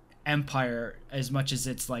not Empire as much as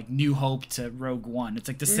it's like New Hope to Rogue One. It's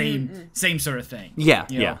like the same sort of thing. Yeah,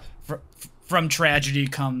 you know, from tragedy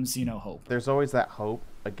comes, you know, hope. There's always that hope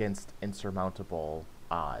against insurmountable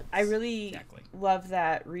odds. I really Exactly. love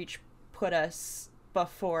that Reach put us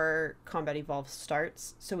before Combat Evolved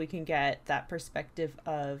starts, so we can get that perspective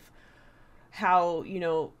of how, you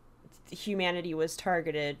know, humanity was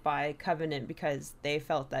targeted by Covenant because they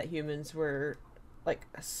felt that humans were like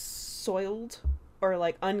soiled or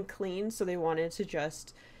like unclean, so they wanted to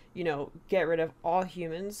just, you know, get rid of all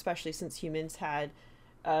humans, especially since humans had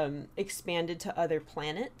expanded to other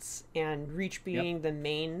planets, and Reach being the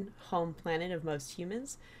main home planet of most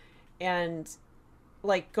humans. And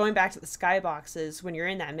like going back to the skyboxes, when you're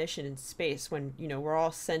in that mission in space, when, you know, we're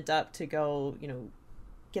all sent up to go, you know,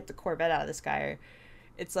 get the Corvette out of the sky,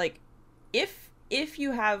 it's like if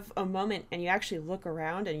you have a moment and you actually look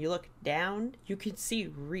around and you look down, you can see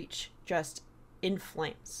Reach just in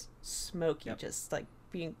flames, smoky, just like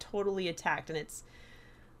being totally attacked, and it's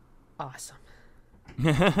awesome.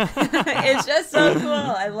 It's just so cool.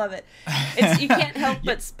 I love it. You can't help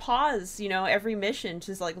but pause, you know, every mission,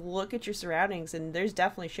 just like look at your surroundings, and there's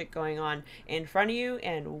definitely shit going on in front of you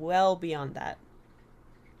and well beyond that.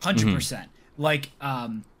 100%. Like,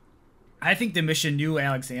 I think the mission New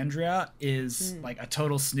Alexandria is like a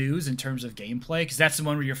total snooze in terms of gameplay, because that's the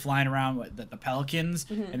one where you're flying around with the Pelicans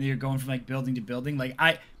and then you're going from like building to building. Like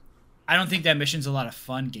I don't think that mission's a lot of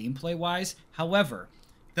fun gameplay wise. However,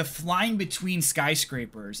 the flying between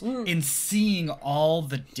skyscrapers and seeing all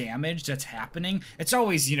the damage that's happening, it's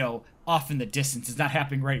always, you know, off in the distance. It's not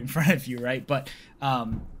happening right in front of you, right? But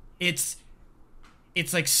it's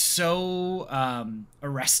like so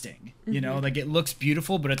arresting, you know, like it looks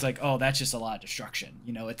beautiful, but it's like, oh, that's just a lot of destruction.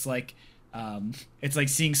 You know, it's like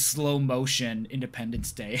seeing slow motion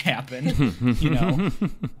Independence Day happen, you know.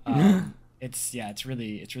 It's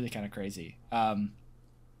really kind of crazy.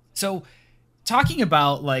 So talking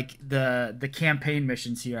about like the campaign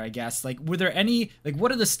missions here, I guess, like were there any, like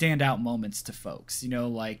what are the standout moments to folks? You know,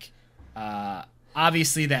 like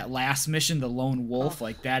obviously that last mission, the Lone Wolf,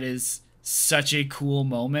 like that is such a cool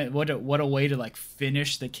moment. What a way to like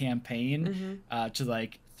finish the campaign, to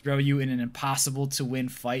like throw you in an impossible to win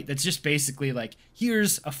fight. That's just basically like,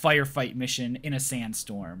 here's a firefight mission in a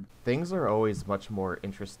sandstorm. Things are always much more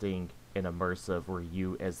interesting and immersive where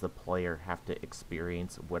you as the player have to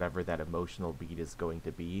experience whatever that emotional beat is going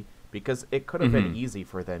to be, because it could have been easy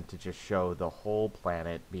for them to just show the whole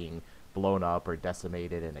planet being blown up or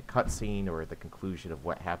decimated in a cutscene or the conclusion of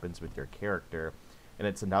what happens with your character. And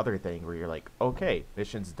it's another thing where you're like, okay,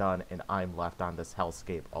 mission's done and I'm left on this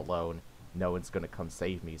hellscape alone. No one's going to come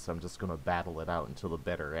save me, so I'm just going to battle it out until the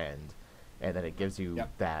bitter end. And then it gives you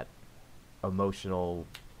that emotional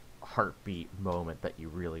heartbeat moment that you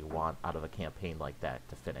really want out of a campaign like that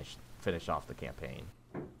to finish off the campaign.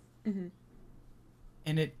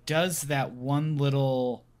 and it does that one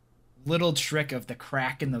little trick of the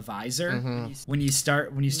crack in the visor when you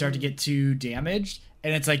start to get too damaged,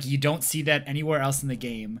 and it's like you don't see that anywhere else in the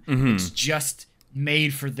game. It's just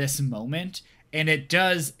made for this moment, and it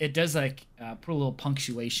does like put a little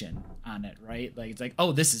punctuation on it, right? Like it's like,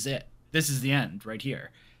 oh, this is it, this is the end right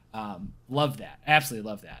here. Love that, absolutely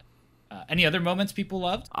love that. Any other moments people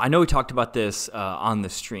loved? I know we talked about this on the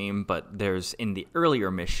stream, but there's in the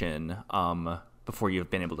earlier mission, before you've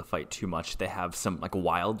been able to fight too much, they have some like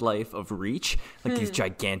wildlife of Reach, like these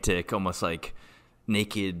gigantic, almost like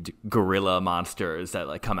naked gorilla monsters that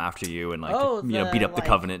like come after you and like beat up the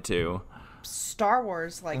Covenant too. Star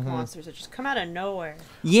Wars like monsters that just come out of nowhere.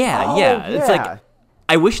 Yeah. It's like,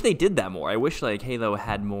 I wish they did that more. I wish like Halo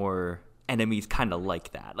had more enemies kind of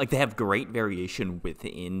like that. Like they have great variation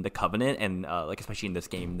within the Covenant, and like especially in this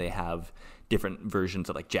game they have different versions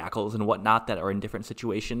of like jackals and whatnot that are in different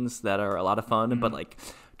situations that are a lot of fun, but like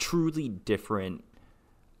truly different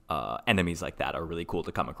enemies like that are really cool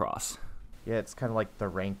to come across. Yeah, it's kind of like the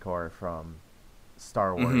Rancor from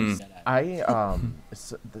Star Wars.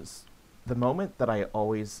 The moment that I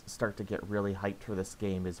always start to get really hyped for this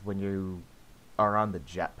game is when you are on the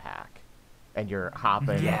jetpack and you're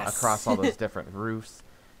hopping across all those different roofs.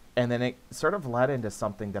 And then it sort of led into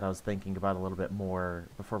something that I was thinking about a little bit more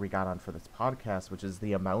before we got on for this podcast, which is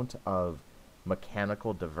the amount of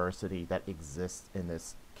mechanical diversity that exists in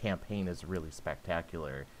this campaign is really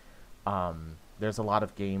spectacular. There's a lot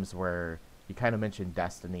of games where you kind of mentioned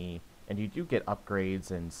Destiny, and you do get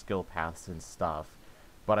upgrades and skill paths and stuff,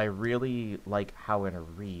 but I really like how in a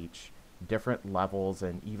Reach, different levels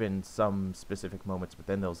and even some specific moments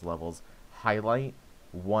within those levels highlight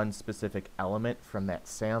one specific element from that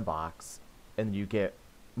sandbox, and you get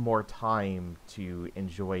more time to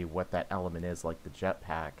enjoy what that element is, like the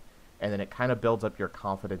jetpack, and then it kind of builds up your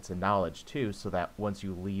confidence and knowledge too, so that once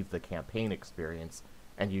you leave the campaign experience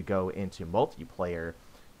and you go into multiplayer,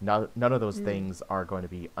 none of those things are going to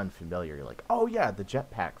be unfamiliar. You're like, oh yeah, the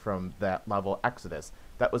jetpack from that level Exodus,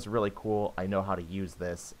 that was really cool, I know how to use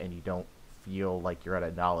this, and you don't feel like you're at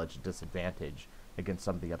a knowledge disadvantage against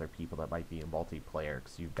some of the other people that might be in multiplayer,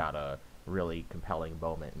 because you've got a really compelling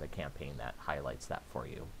moment in the campaign that highlights that for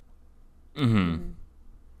you.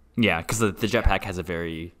 Yeah, because the jetpack has a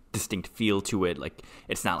very distinct feel to it. Like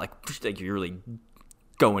it's not like you're really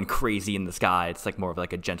going crazy in the sky. It's like more of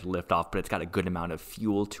like a gentle lift off, but it's got a good amount of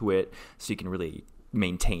fuel to it, so you can really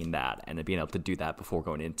maintain that, and being able to do that before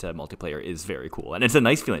going into multiplayer is very cool. And it's a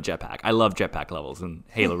nice feeling jetpack. I love jetpack levels, and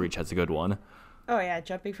Halo Reach has a good one. Oh yeah,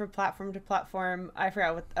 jumping from platform to platform. I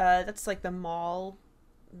forgot what that's like the mall,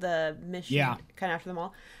 the mission kind of after the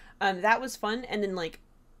mall. That was fun, and then like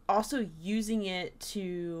also using it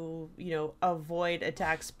to, you know, avoid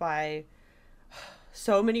attacks by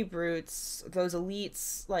so many brutes, those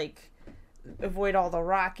elites, like avoid all the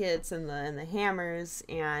rockets and the hammers,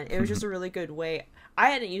 and it was just a really good way. I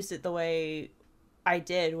hadn't used it the way I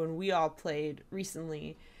did when we all played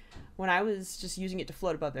recently, when I was just using it to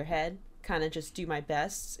float above their head, kind of just do my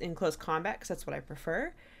best in close combat, because that's what I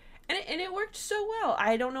prefer, and it worked so well.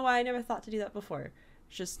 I don't know why I never thought to do that before.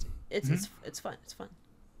 It's just it's fun. It's fun.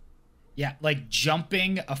 Yeah, like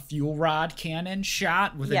jumping a fuel rod cannon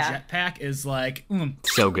shot with a jetpack is like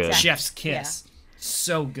so good. Chef's kiss. Yeah.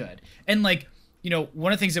 So good. And like, you know,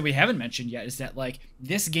 one of the things that we haven't mentioned yet is that like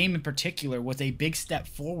this game in particular was a big step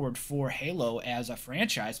forward for Halo as a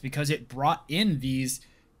franchise, because it brought in these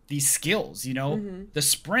skills, you know, the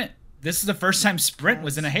sprint. This is the first time sprint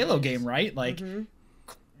was in a Halo game, right? Like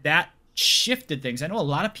that shifted things. I know a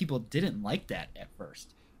lot of people didn't like that at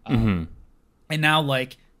first. And now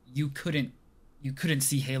like you couldn't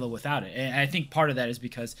see Halo without it. And I think part of that is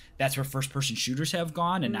because that's where first person shooters have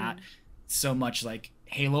gone, and not so much like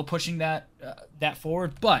Halo pushing that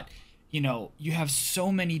forward. But, you know, you have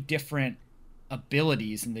so many different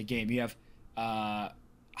abilities in the game. You have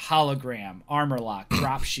hologram, armor lock,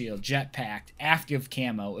 drop shield, jetpack, active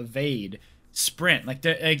camo, evade, sprint. Like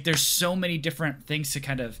there's so many different things to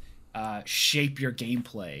kind of shape your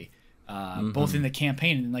gameplay, both in the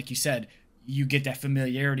campaign, and like you said, you get that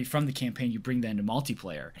familiarity from the campaign, you bring that into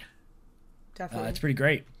multiplayer. Definitely. It's pretty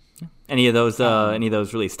great. Any of those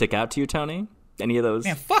really stick out to you, Tony? Any of those?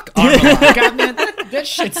 Man, fuck Armor Lock. God, man, that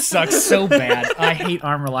shit sucks so bad. I hate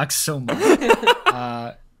Armor Lock so much.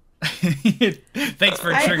 Thanks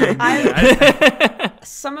for triggering me.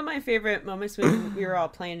 Some of my favorite moments when we were all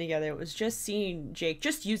playing together was just seeing Jake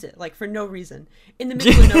just use it, like for no reason, in the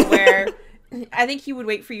middle of nowhere. I think he would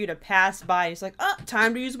wait for you to pass by. He's like, "Oh,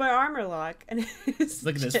 time to use my armor lock." And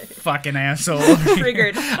look at this fucking asshole.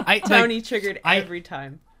 Triggered. Tony triggered every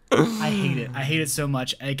time. I hate it. I hate it so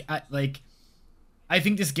much. I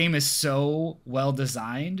think this game is so well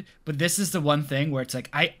designed, but this is the one thing where it's like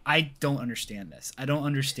I don't understand this. I don't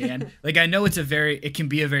understand. Like, I know it can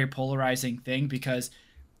be a very polarizing thing, because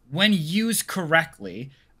when used correctly,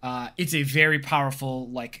 it's a very powerful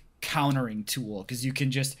like countering tool, because you can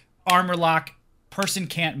just armor lock, person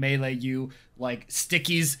can't melee you, like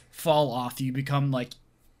stickies fall off, you become like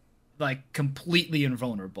completely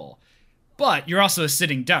invulnerable. But you're also a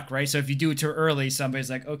sitting duck, right? So if you do it too early, somebody's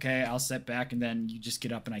like, okay, I'll sit back, and then you just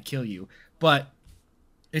get up and I kill you. But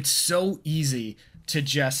it's so easy to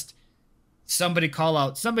just somebody call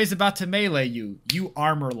out, somebody's about to melee you, you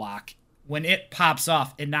armor lock. When it pops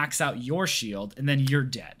off, it knocks out your shield, and then you're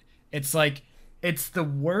dead. It's like, it's the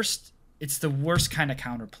worst kind of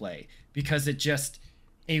counterplay, because it just,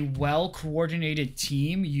 a well-coordinated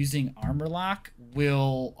team using armor lock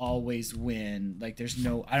will always win. Like, there's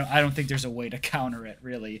no, I don't think there's a way to counter it,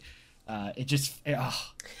 really. It's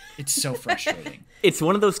so frustrating. It's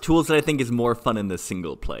one of those tools that I think is more fun in the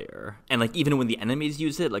single player. And like, even when the enemies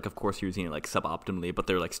use it, like, of course you're using it like suboptimally, but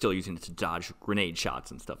they're like still using it to dodge grenade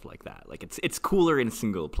shots and stuff like that. Like, it's cooler in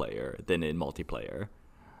single player than in multiplayer.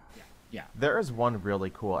 Yeah. There is one really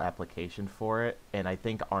cool application for it, and I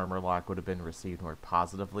think armor lock would have been received more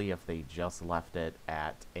positively if they just left it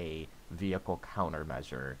at a vehicle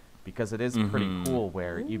countermeasure, because it is pretty cool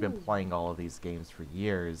where you've been playing all of these games for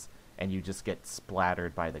years, and you just get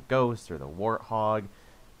splattered by the ghost or the warthog,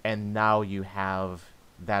 and now you have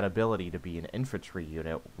that ability to be an infantry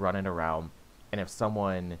unit running around, and if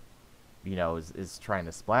someone, you know, is trying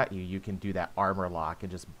to splat you, you can do that armor lock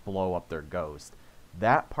and just blow up their ghost.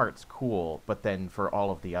 That part's cool, but then for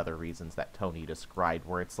all of the other reasons that Tony described,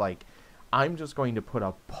 where it's like, I'm just going to put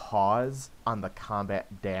a pause on the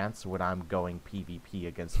combat dance when I'm going PvP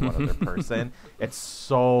against one other person. It's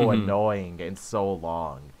so annoying and so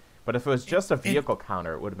long. But if it was just a vehicle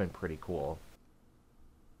counter, it would have been pretty cool.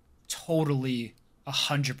 Totally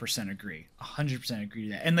 100% agree. 100% agree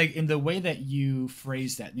to that. And like, in the way that you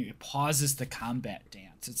phrase that, it pauses the combat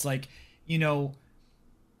dance. It's like, you know,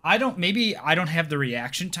 I don't have the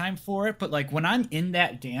reaction time for it, but like, when I'm in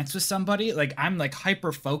that dance with somebody, like, I'm like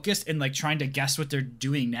hyper focused and like trying to guess what they're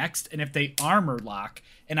doing next. And if they armor lock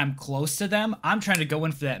and I'm close to them, I'm trying to go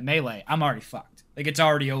in for that melee. I'm already fucked. Like, it's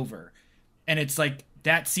already over. And it's like,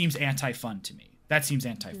 that seems anti-fun to me.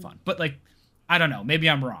 But like, I don't know. Maybe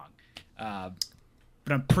I'm wrong.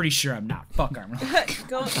 But I'm pretty sure I'm not. Fuck armor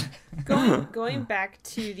lock. Going back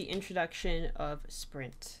to the introduction of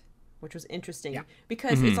sprint, which was interesting,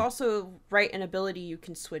 because it's also an ability you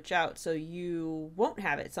can switch out, so you won't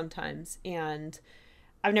have it sometimes. And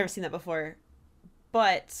I've never seen that before,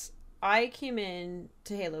 but I came in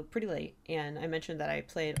to Halo pretty late, and I mentioned that I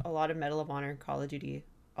played a lot of Medal of Honor and Call of Duty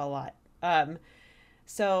a lot.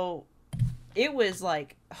 So it was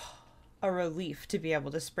like a relief to be able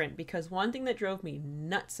to sprint, because one thing that drove me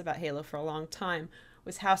nuts about Halo for a long time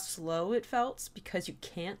was how slow it felt, because you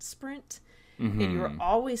can't sprint. And you were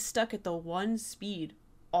always stuck at the one speed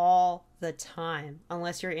all the time,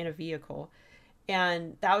 unless you're in a vehicle.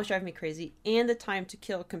 And that was driving me crazy. And the time to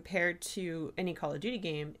kill compared to any Call of Duty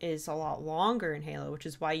game is a lot longer in Halo, which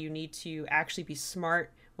is why you need to actually be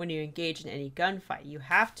smart when you engage in any gunfight. You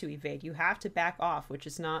have to evade. You have to back off, which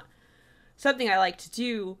is not something I like to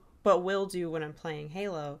do, but will do when I'm playing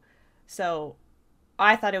Halo. So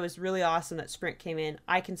I thought it was really awesome that Sprint came in.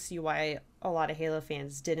 I can see why a lot of Halo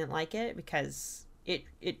fans didn't like it, because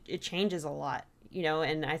it changes a lot, you know,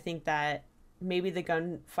 and I think that maybe the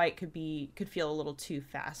gunfight could feel a little too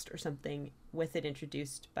fast or something with it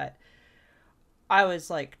introduced, but I was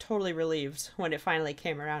like totally relieved when it finally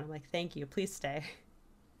came around. I'm like, thank you, please stay.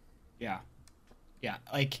 Yeah,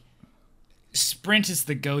 like, Sprint is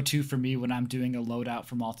the go-to for me when I'm doing a loadout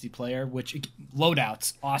for multiplayer, which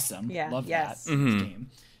loadout's awesome. Yeah, love yes. that this game.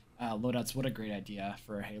 Loadouts, what a great idea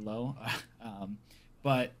for a Halo.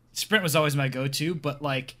 But Sprint was always my go-to, but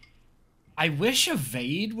like, I wish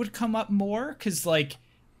Evade would come up more, because like,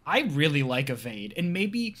 I really like Evade, and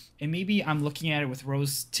maybe I'm looking at it with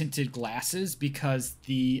rose-tinted glasses, because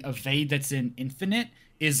the Evade that's in Infinite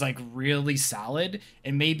is like really solid,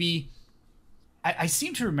 and maybe I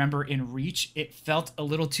seem to remember in Reach it felt a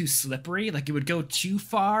little too slippery, like it would go too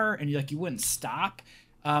far and you wouldn't stop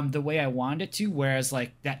the way I wanted it to, whereas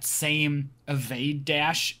like that same Evade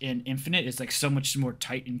dash in Infinite is like so much more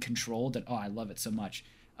tight and controlled, and I love it so much.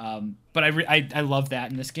 But I love that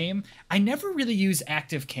in this game. I never really use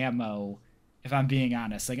active camo, if I'm being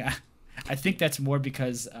honest. Like, I think that's more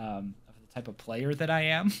because of the type of player that I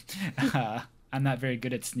am. I'm not very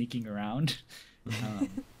good at sneaking around.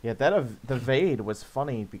 Yeah, the Vade was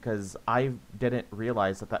funny because I didn't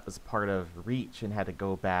realize that was part of Reach and had to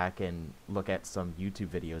go back and look at some YouTube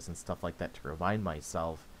videos and stuff like that to remind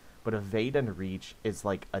myself. But Evade and Reach is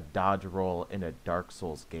like a dodge roll in a Dark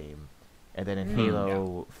Souls game. And then in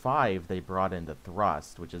Halo 5, they brought in the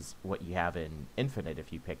Thrust, which is what you have in Infinite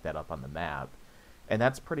if you pick that up on the map. And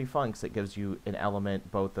that's pretty fun because it gives you an element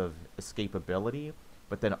both of escapability,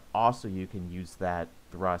 but then also you can use that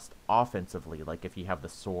thrust offensively. Like if you have the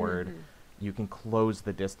sword, you can close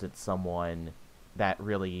the distance someone that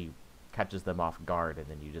really catches them off guard, and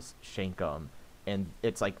then you just shank them. And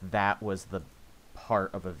it's like that was the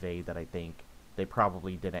part of Evade that I think they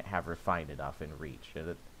probably didn't have refined enough in Reach.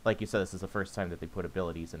 And like you said, this is the first time that they put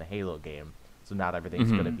abilities in a Halo game, so not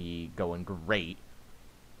everything's going to be going great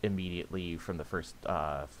immediately from the first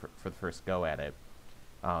for the first go at it.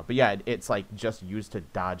 But yeah, it's like just used to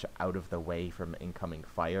dodge out of the way from incoming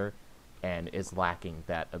fire, and is lacking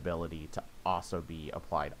that ability to also be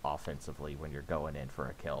applied offensively when you're going in for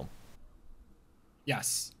a kill.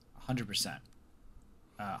 Yes, 100%.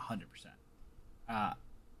 100%.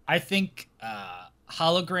 I think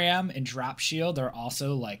hologram and drop shield are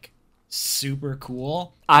also like super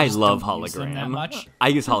cool. I love use them that hologram. much. I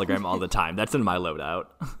use hologram all the time. That's in my loadout.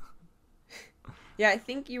 Yeah, I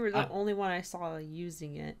think you were the only one I saw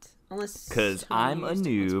using it. Unless Because I'm a used it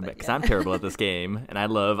once, noob, but because yeah. I'm terrible at this game, and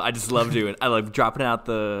I just love doing. I love dropping out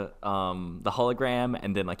the hologram,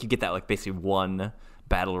 and then like you get that like basically one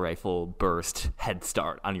battle rifle burst head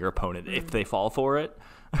start on your opponent if they fall for it.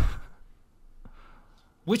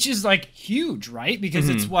 Which is like huge, right? Because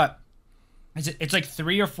it's what it's like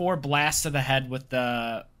 3 or 4 blasts to the head with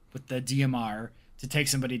the DMR to take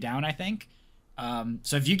somebody down, I think.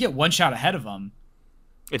 So if you get one shot ahead of them,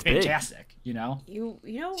 It's fantastic. big. You know, You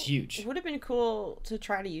know, it's huge. It would have been cool to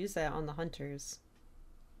try to use that on the hunters.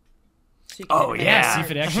 So you Oh, hit yeah. See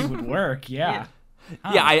if it actually would work. Yeah.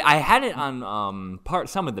 Yeah, I had it on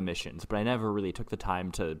some of the missions, but I never really took the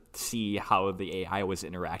time to see how the AI was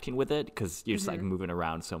interacting with it, because you're just like moving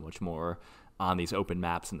around so much more on these open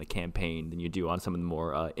maps in the campaign than you do on some of the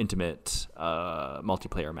more intimate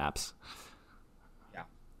multiplayer maps. Yeah.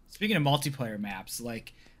 Speaking of multiplayer maps,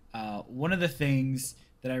 like one of the things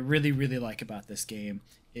that I really, really like about this game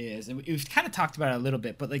is, and we've kind of talked about it a little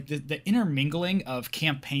bit, but like the intermingling of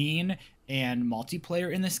campaign and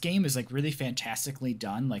multiplayer in this game is like really fantastically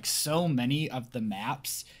done. Like so many of the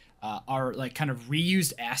maps are like kind of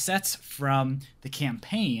reused assets from the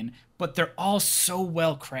campaign, but they're all so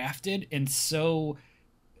well crafted and so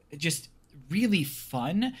just really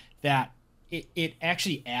fun that it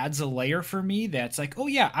actually adds a layer for me that's like, oh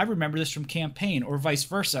yeah, I remember this from campaign, or vice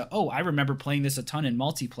versa. Oh, I remember playing this a ton in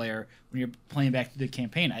multiplayer when you're playing back through the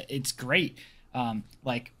campaign. It's great.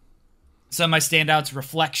 Like some of my standouts: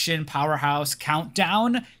 Reflection, Powerhouse,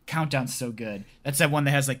 Countdown. Countdown's so good. That's that one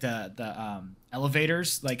that has like the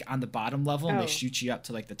elevators like on the bottom level, and they shoot you up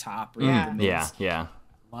to like the top. Or Yeah. the mids. Yeah.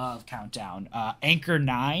 Love Countdown. Anchor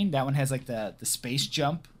 9. That one has like the space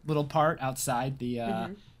jump little part outside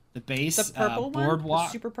the base. The purple one? Boardwalk.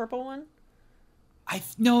 The super purple one?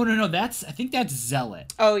 No. I think that's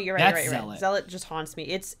Zealot. Oh, you're right, That's right. Zealot. Zealot just haunts me.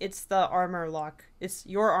 It's the armor lock. It's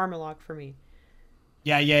your armor lock for me.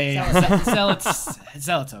 Yeah.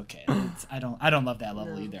 Zealot's okay. I don't love that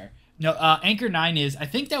level either. No, Anchor 9 is, I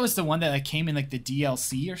think that was the one that like came in like the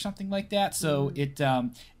DLC or something like that. So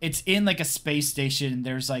it's in like a space station.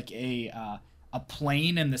 There's like a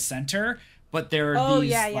plane in the center, but there are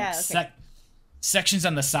these sections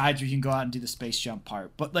on the sides where you can go out and do the space jump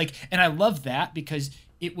part. But like, and I love that because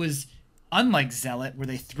it was unlike Zealot where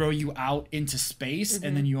they throw you out into space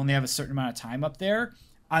and then you only have a certain amount of time up there.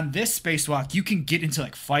 On this spacewalk, you can get into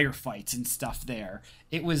like firefights and stuff there.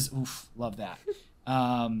 It was, love that.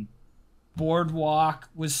 Boardwalk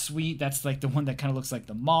was sweet. That's like the one that kind of looks like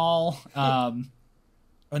the mall. And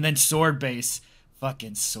then Sword Base.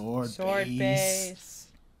 Fucking Sword Base.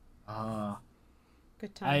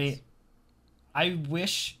 Good times. I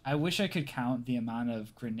wish I could count the amount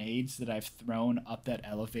of grenades that I've thrown up that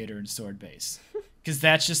elevator in Sword Base. Because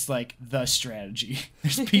that's just like the strategy.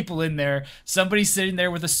 There's people in there. Somebody's sitting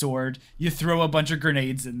there with a sword. You throw a bunch of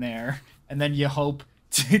grenades in there, and then you hope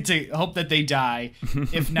to hope that they die.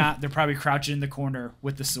 If not, they're probably crouching in the corner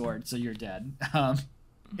with the sword, so you're dead.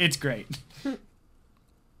 It's great.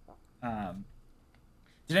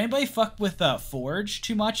 Did anybody fuck with Forge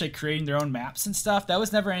too much, like creating their own maps and stuff? That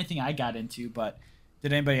was never anything I got into, but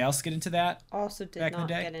did anybody else get into that? Also did back in the not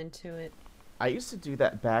day? get into it. I used to do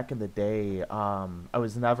that back in the day. I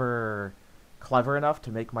was never clever enough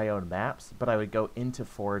to make my own maps, but I would go into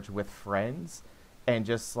Forge with friends, and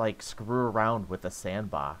just like screw around with the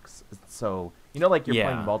sandbox. So like you're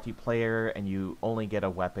playing multiplayer and you only get a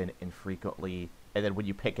weapon infrequently, and then when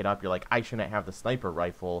you pick it up, you're like, I shouldn't have the sniper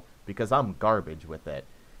rifle because I'm garbage with it.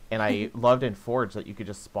 And I loved in Forge that you could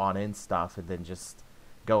just spawn in stuff and then just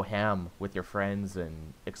go ham with your friends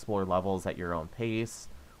and explore levels at your own pace.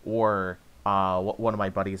 Or what one of my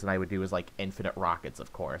buddies and I would do is like infinite rockets,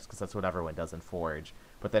 of course, because that's what everyone does in Forge.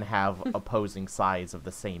 But then have opposing sides of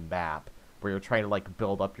the same map, where you're trying to like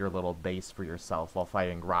build up your little base for yourself while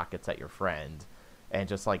firing rockets at your friend. And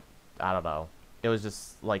just like, I don't know, it was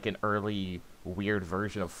just like an early weird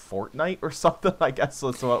version of Fortnite or something, I guess.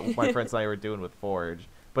 That's what my friends and I were doing with Forge.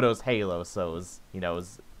 But it was Halo, so it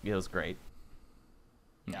was, it was great.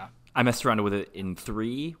 Yeah. I messed around with it in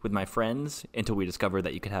 3 with my friends until we discovered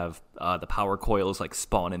that you could have the power coils like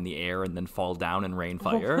spawn in the air and then fall down and rain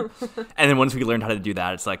fire. And then once we learned how to do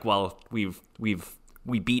that, it's like, well, we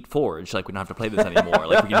beat Forge. Like, we don't have to play this anymore.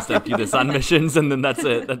 Like, we can just like do this on missions, and then that's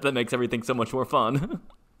it. That makes everything so much more fun.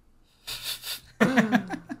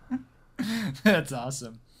 That's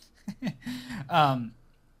awesome. The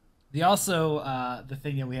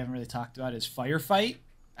thing that we haven't really talked about is Firefight.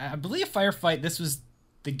 I believe Firefight, this was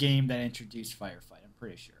the game that introduced Firefight, I'm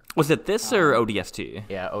pretty sure. Was it this or ODST?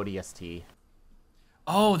 Yeah, ODST.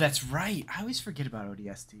 Oh, that's right. I always forget about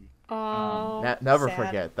ODST. Oh, never sad.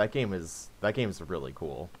 forget. That game is really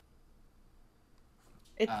cool.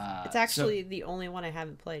 It's actually the only one I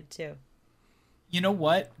haven't played too. You know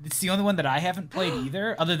what? It's the only one that I haven't played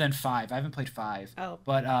either, other than 5. I haven't played 5. Oh.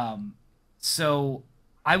 But so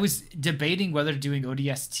I was debating whether doing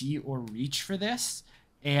ODST or Reach for this,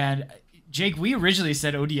 and Jake, we originally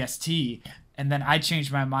said ODST, and then I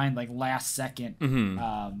changed my mind like last second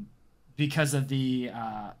because of the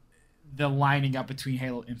lining up between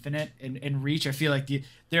Halo Infinite and Reach. I feel like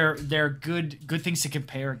they're good things to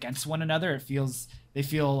compare against one another. They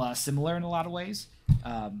feel similar in a lot of ways.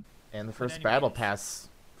 And the first battle pass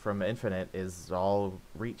from Infinite is all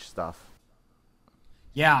Reach stuff.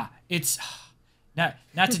 Yeah, it's not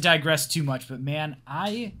to digress too much, but man,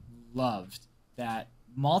 I loved that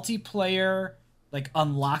multiplayer like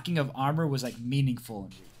unlocking of armor was like meaningful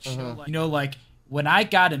in Reach. Like when I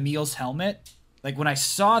got Emil's helmet, like when I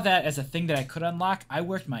saw that as a thing that I could unlock, I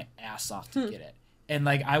worked my ass off to get it. And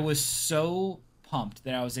like I was so pumped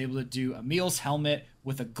that I was able to do Emil's helmet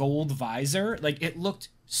with a gold visor. Like it looked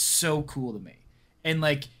so cool to me. And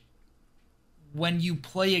like when you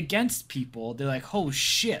play against people, they're like, oh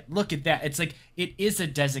shit, look at that. It's like, it is a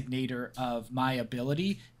designator of my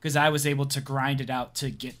ability because I was able to grind it out to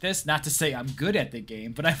get this. Not to say I'm good at the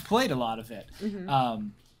game, but I've played a lot of it.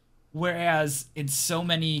 Whereas in so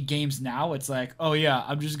many games now, it's like, oh yeah,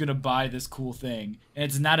 I'm just going to buy this cool thing. And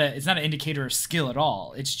it's not an indicator of skill at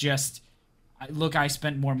all. It's just, look, I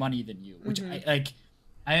spent more money than you, which I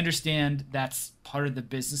understand that's part of the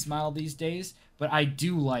business model these days, but I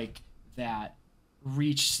do like that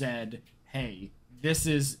Reach said, hey,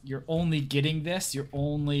 you're only getting this, you're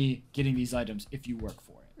only getting these items if you work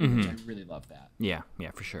for it. Which I really love that. Yeah,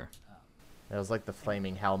 for sure. It was like the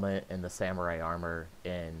flaming helmet and the samurai armor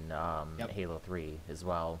in Halo 3 as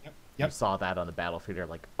well. Yep. You saw that on the battlefield. You're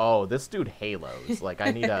like, oh, this dude Halos. Like,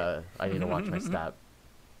 I need to watch my step.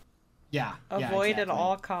 Yeah. Avoid exactly. at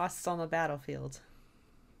all costs on the battlefield.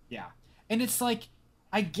 Yeah. And it's like,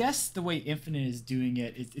 I guess the way Infinite is doing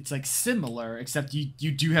it, it's like similar, except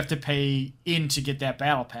you do have to pay in to get that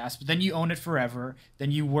battle pass, but then you own it forever.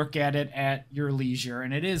 Then you work at it at your leisure,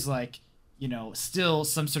 and it is like, still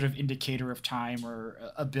some sort of indicator of time or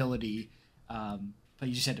ability, but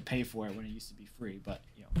you just had to pay for it when it used to be free. But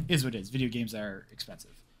it is what it is. Video games are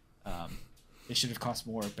expensive. They should have cost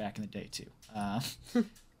more back in the day too.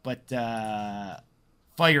 But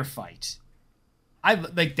Firefight,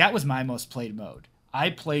 that was my most played mode. I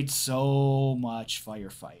played so much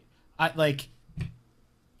Firefight.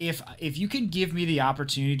 If you can give me the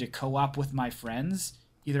opportunity to co-op with my friends,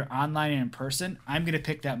 either online and in person, I'm gonna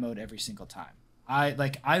pick that mode every single time.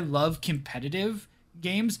 I love competitive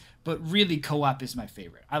games, but really co-op is my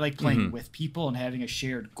favorite. I like playing with people and having a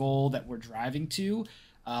shared goal that we're driving to.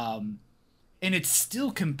 And it's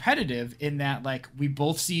still competitive in that, like, we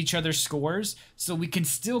both see each other's scores, so we can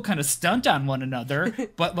still kind of stunt on one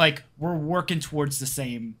another, but, like, we're working towards the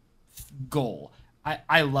same goal.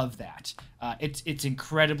 I love that. It's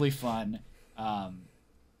incredibly fun.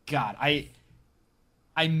 God, I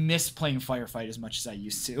miss playing Firefight as much as I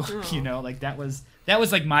used to. Like, that was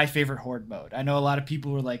like, my favorite Horde mode. I know a lot of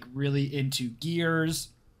people were, like, really into Gears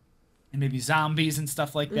and maybe zombies and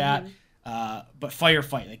stuff like that. But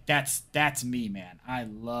firefight, like that's me, man. I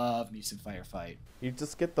love me some firefight. You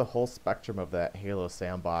just get the whole spectrum of that Halo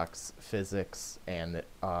sandbox physics, and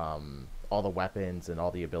all the weapons and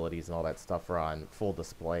all the abilities and all that stuff are on full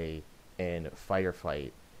display in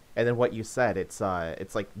Firefight. And then what you said, it's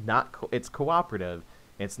like it's cooperative,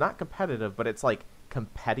 it's not competitive, but it's like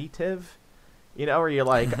competitive. You know, where you're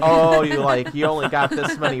like, oh, you only got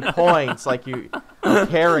this many points, like you're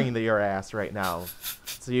carrying your ass right now.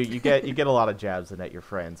 So you get a lot of jabs in at your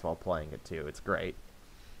friends while playing it too. It's great.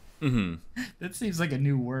 Mm-hmm. That seems like a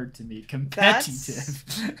new word to me. Competitive.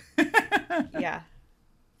 Yeah.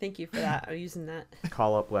 Thank you for that. I'm using that.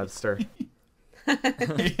 Call up Webster.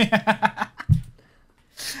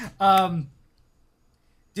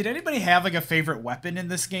 Did anybody have like a favorite weapon in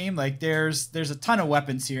this game? Like there's a ton of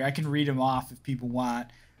weapons here. I can read them off if people want.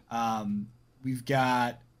 We've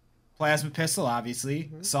got plasma pistol, obviously,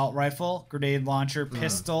 assault rifle, grenade launcher,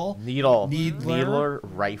 pistol, needler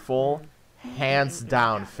rifle, hands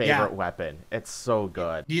down favorite weapon. It's so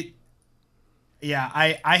good. Yeah,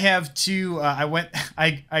 I have two.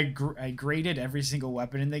 I graded every single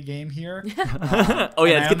weapon in the game here. Oh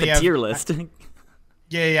yeah, let's get the tier list.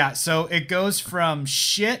 Yeah. So it goes from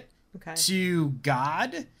shit to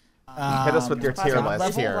God. Hit us with your tier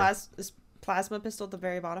list here. Is plasma pistol at the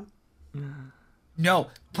very bottom? No,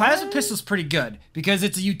 plasma pistol's pretty good because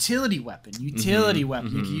it's a utility weapon. You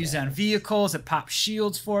can use it on vehicles. It pops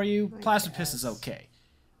shields for you. Plasma pistol's okay.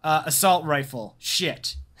 Assault rifle,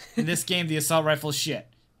 shit. In this game, the assault rifle's shit.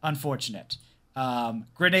 Unfortunate.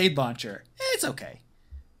 Grenade launcher, it's okay.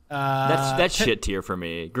 That's shit tier for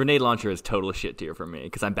me. Grenade launcher is total shit tier for me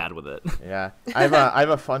because I'm bad with it. Yeah, I have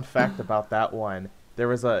a fun fact about that one. There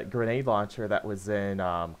was a grenade launcher that was in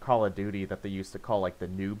Call of Duty that they used to call like the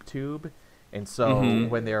noob tube, and so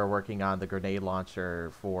when they were working on the grenade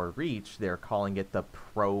launcher for Reach, they're calling it the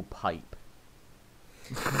Pro Pipe.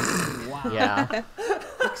 Wow. Yeah.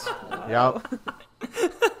 Yep.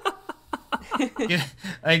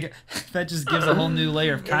 Like that just gives a whole new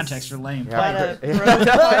layer of context for lame. Yeah.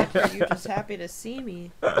 Are you just happy to see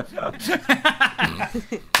me? And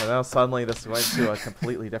now suddenly this went to a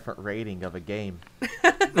completely different rating of a game.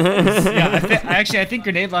 Yeah, I think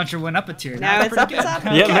grenade launcher went up a tier. Now it's up.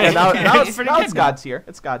 Yeah, man. Now it's God tier.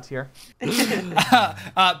 It's God tier.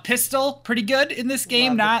 Pistol, pretty good in this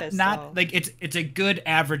game. Love Not like it's a good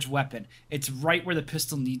average weapon. It's right where the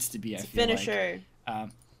pistol needs to be. I feel Finisher. like.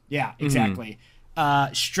 Yeah, exactly.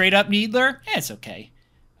 Straight up needler, it's okay.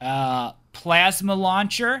 Plasma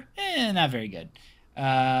launcher, not very good.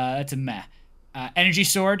 That's a meh. Energy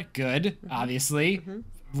sword, good, obviously.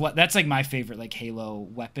 That's like my favorite like Halo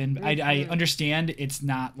weapon. I understand it's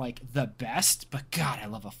not like the best, but God, I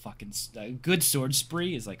love a fucking good sword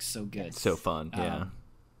spree is like so good. So fun, yeah.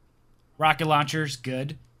 Rocket launcher's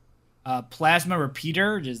good. Plasma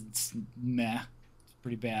repeater, just meh. It's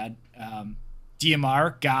pretty bad.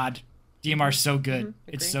 DMR, God. DMR's so good.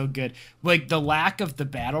 It's so good. Like the lack of the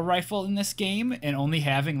battle rifle in this game and only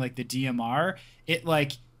having like the DMR,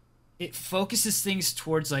 it focuses things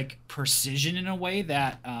towards like precision in a way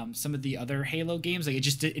that some of the other Halo games, like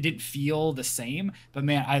it didn't feel the same. But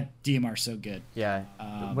man, DMR's so good. Yeah.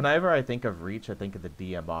 Whenever I think of Reach, I think of the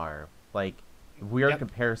DMR. Like weird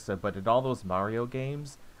comparison, but in all those Mario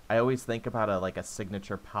games, I always think about a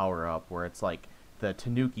signature power up where it's like the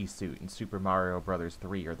Tanuki suit in Super Mario Brothers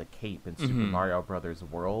 3 or the cape in Super Mario Brothers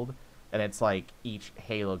World. And it's like each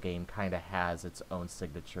Halo game kind of has its own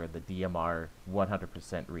signature. The DMR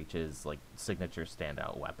 100% Reach's like signature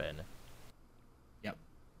standout weapon. Yep.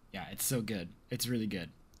 Yeah, it's so good. It's really good.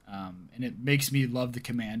 And it makes me love the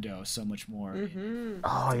Commando so much more.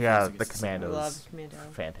 Oh yeah, the Commandos. Love Commando.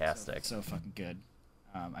 Fantastic. So fucking good.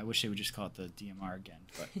 I wish they would just call it the DMR again,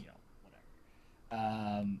 but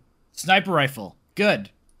whatever. Sniper rifle, good.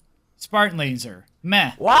 Spartan laser,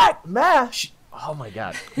 meh. What? Meh? Oh my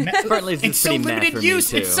god. Spartan laser is pretty meh for me,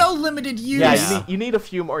 too. It's so limited use. Yeah, you need a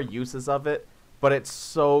few more uses of it, but it's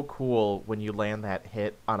so cool when you land that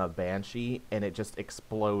hit on a Banshee and it just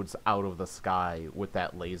explodes out of the sky with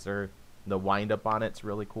that laser. The wind-up on it's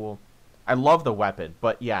really cool. I love the weapon,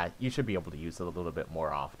 but yeah, you should be able to use it a little bit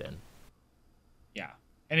more often. Yeah.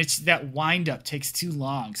 And it's that wind-up takes too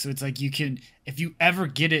long, so it's like if you ever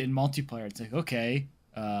get it in multiplayer, it's like, okay,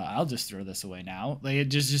 I'll just throw this away now. Like,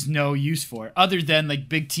 there's just no use for it other than like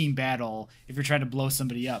big team battle if you're trying to blow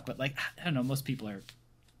somebody up. But like, I don't know, most people are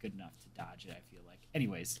good enough to dodge it, I feel like.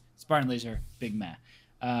 Anyways, Spartan laser, big meh.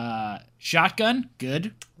 Shotgun,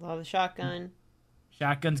 good. Love the shotgun.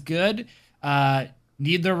 Shotgun's good.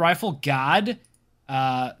 Needler rifle, God.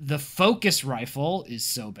 The focus rifle is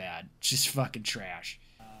so bad. It's just fucking trash.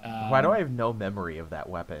 Why do I have no memory of that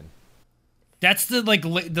weapon? That's the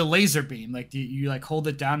the laser beam. Like you like hold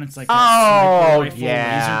it down. It's like Oh, a sniper rifle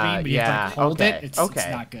yeah, laser beam, but you have to like hold okay, it. It's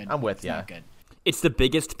not good. I'm with it's ya. Not good. It's the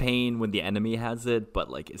biggest pain when the enemy has it, but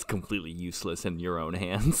like it's completely useless in your own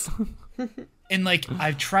hands. And like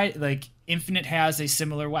I've tried, like Infinite has a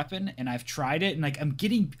similar weapon, and I've tried it, and like I'm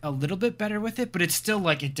getting a little bit better with it, but it's still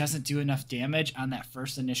like it doesn't do enough damage on that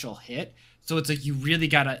first initial hit. So it's like you really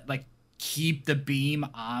gotta like keep the beam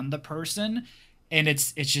on the person, and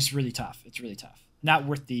it's just really tough. It's really tough. Not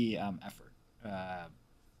worth the effort.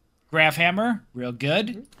 Grav Hammer, real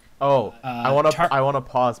good. Oh, I want to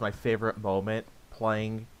pause. My favorite moment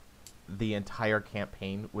playing the entire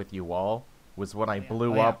campaign with you all was when I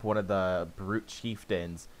blew up one of the brute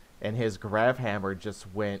chieftains, and his grav hammer just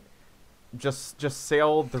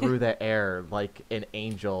sailed through the air like an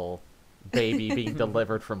angel baby being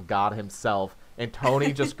delivered from God himself, and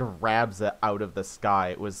Tony just grabs it out of the sky.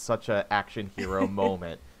 It was such an action hero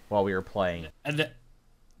moment while we were playing. And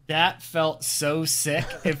that felt so sick.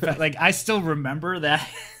 It felt, like I still remember that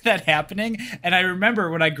happening, and I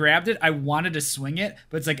remember when I grabbed it, I wanted to swing it,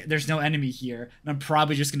 but it's like there's no enemy here, and I'm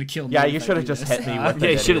probably just gonna kill. Yeah, you should have just hit me with it. Yeah,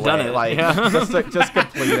 you should have done it. Like, yeah. just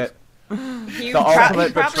complete it. The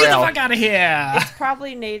ultimate Get the betrayal. fuck out of here! It's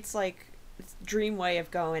probably Nate's like dream way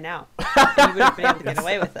of going out. He would have been able to get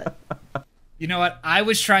away with it. You know what? I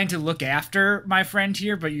was trying to look after my friend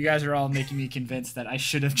here, but you guys are all making me convinced that I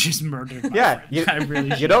should have just murdered my friend. I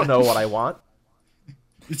really you don't know what I want.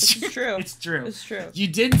 It's true. It's true. It's true. You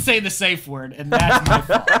didn't say the safe word, and that's my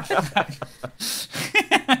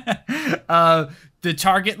fault. The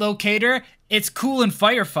target locator, it's cool in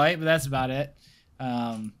firefight, but that's about it.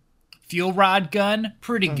 Fuel rod gun,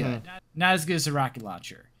 pretty good. Not as good as a rocket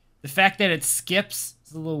launcher. The fact that it skips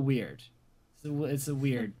is a little weird. It's a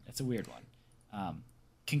weird one.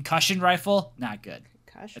 Concussion rifle, not good.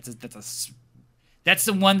 Concussion. That's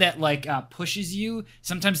the one that like pushes you.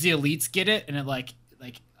 Sometimes the elites get it, and it like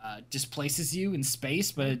displaces you in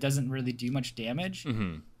space, but it doesn't really do much damage.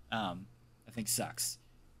 I think sucks.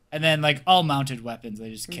 And then like all mounted weapons, they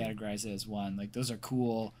just categorize it as one. Like those are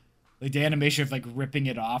cool. Like the animation of like ripping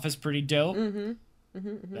it off is pretty dope.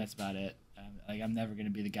 That's about it. Like I'm never gonna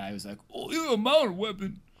be the guy who's like, oh yeah, a mounted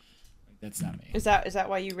weapon. That's not me. Is that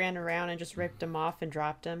why you ran around and just ripped him off and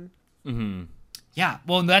dropped him? Yeah,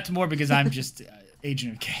 well, that's more because I'm just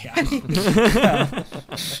Agent of Chaos.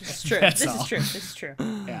 It's true. This is true.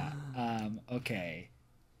 Yeah. Okay.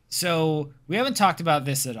 So we haven't talked about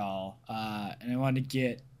this at all, and I wanted to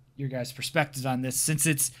get your guys' perspectives on this since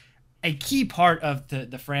it's a key part of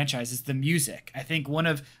the franchise is the music. I think one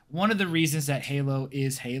of the reasons that Halo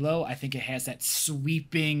is Halo, I think it has that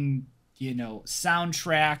sweeping,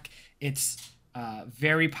 soundtrack. It's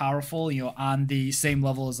very powerful, on the same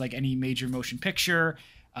level as like any major motion picture.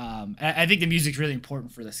 I think the music's really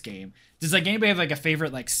important for this game. Does like anybody have like a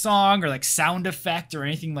favorite like song or like sound effect or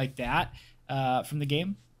anything like that from the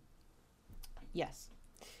game? Yes.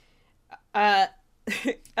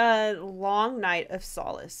 Long Night of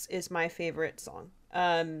Solace is my favorite song.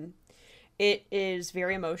 It is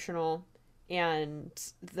very emotional, and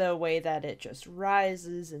the way that it just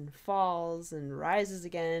rises and falls and rises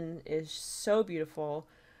again is so beautiful.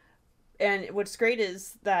 And what's great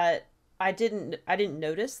is that I didn't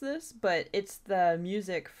notice this, but it's the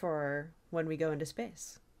music for when we go into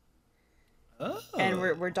space. Oh. And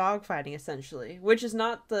we're dogfighting essentially, which is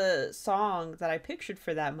not the song that I pictured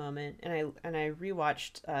for that moment. And I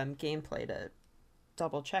rewatched gameplay to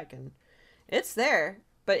double check, and it's there,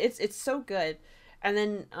 but it's so good. And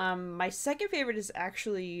then my second favorite is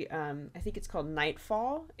actually I think it's called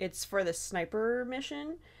Nightfall. It's for the sniper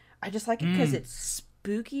mission. I just like it because it's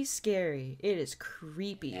spooky, scary. It is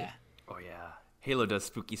creepy. Yeah. Oh yeah, Halo does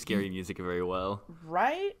spooky, scary music very well.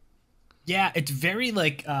 Right? Yeah, it's very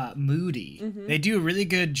like moody. They do a really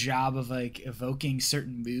good job of like evoking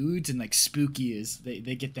certain moods, and like spooky is they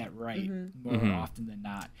get that right more often than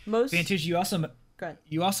not. Vantage, you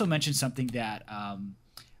also mentioned something that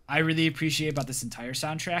I really appreciate about this entire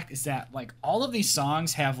soundtrack is that like all of these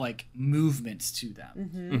songs have like movements to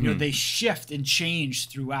them. They shift and change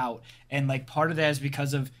throughout, and like part of that is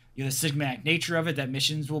because of the cinematic nature of it, that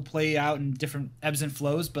missions will play out in different ebbs and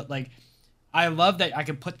flows. But like I love that I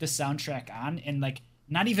can put the soundtrack on and like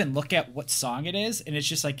not even look at what song it is, and it's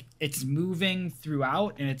just like it's moving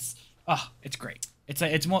throughout, and it's great. It's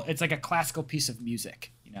like a classical piece of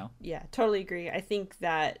music, Yeah, totally agree. I think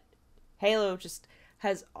that Halo just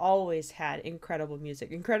has always had incredible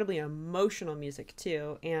music, incredibly emotional music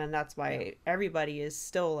too, and that's why everybody is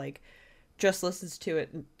still like just listens to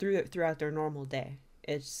it throughout their normal day.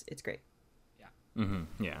 It's great.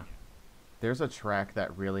 Yeah. There's a track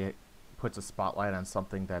that really puts a spotlight on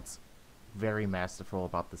something that's very masterful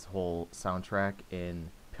about this whole soundtrack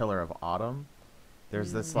in Pillar of Autumn.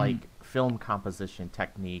 There's this like film composition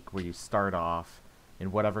technique where you start off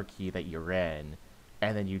in whatever key that you're in,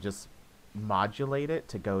 and then you just modulate it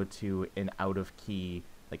to go to an out of key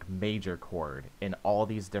like major chord. And all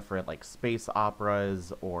these different like space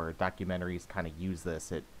operas or documentaries kind of use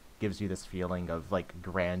this. It gives you this feeling of like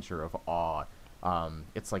grandeur, of awe.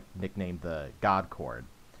 It's like nicknamed the God chord.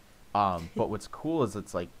 But what's cool is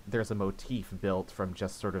it's like there's a motif built from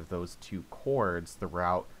just sort of those two chords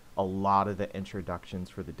throughout a lot of the introductions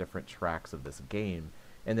for the different tracks of this game.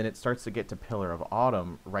 And then it starts to get to Pillar of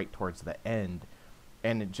Autumn right towards the end.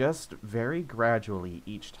 And it just very gradually,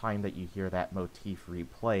 each time that you hear that motif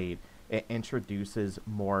replayed, it introduces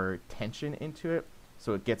more tension into it.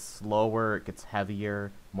 So it gets slower, it gets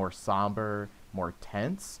heavier, more somber, more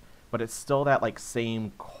tense. But it's still that like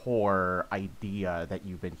same core idea that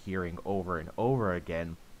you've been hearing over and over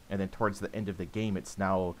again. And then towards the end of the game, it's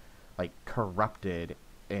now like corrupted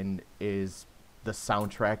and is the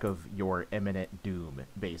soundtrack of your imminent doom,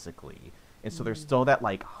 basically. And so there's still that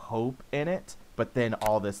like hope in it, but then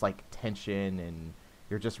all this like tension, and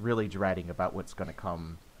you're just really dreading about what's going to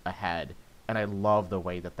come ahead. And I love the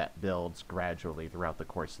way that that builds gradually throughout the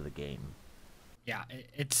course of the game. Yeah,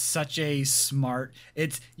 it's such a smart,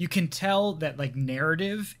 you can tell that like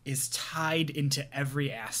narrative is tied into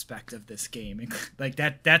every aspect of this game. Like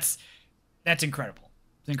that's incredible.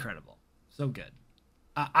 It's incredible. So good.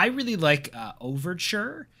 I really like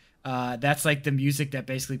Overture. That's like the music that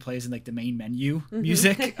basically plays in like the main menu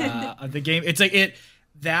music of the game. It's like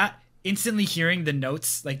that instantly hearing the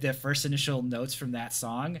notes, like the first initial notes from that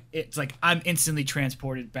song, it's like I'm instantly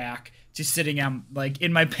transported back to sitting on like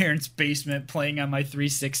in my parents' basement playing on my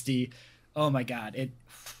 360. Oh my god, it's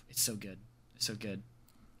so good. It's so good.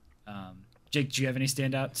 Jake, do you have any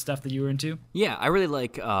standout stuff that you were into? Yeah, I really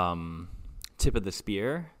like Tip of the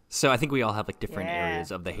Spear. So I think we all have like different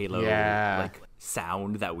areas of the Halo like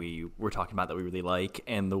sound that we were talking about that we really like,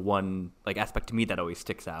 and the one like aspect to me that always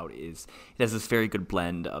sticks out is it has this very good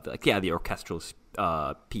blend of like the orchestral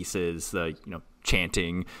pieces, the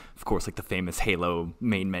chanting, of course, like the famous Halo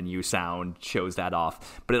main menu sound shows that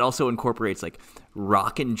off, but it also incorporates like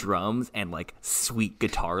rockin' drums and like sweet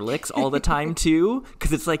guitar licks all the time too,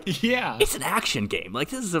 because it's like it's an action game. Like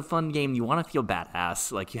this is a fun game. You want to feel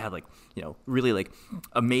badass. Like you have like really like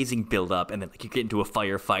amazing build up, and then like you get into a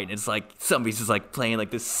firefight and it's like somebody's just like playing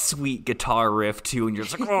like this sweet guitar riff too, and you're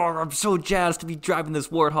just like, oh, I'm so jazzed to be driving this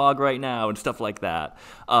Warthog right now and stuff like that.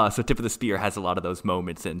 So Tip of the Spear has a lot of those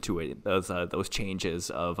moments into it, those changes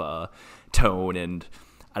of tone and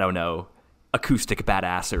I don't know, acoustic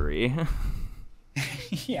badassery.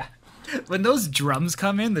 Yeah, when those drums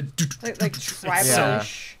come in, the like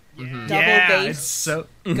tribal-ish double bass, it's so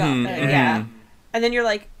yeah. And then you're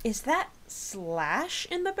like, is that Slash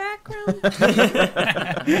in the background?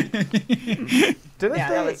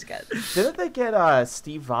 That was good. Didn't they get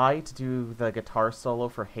Steve Vai to do the guitar solo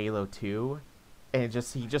for Halo 2? And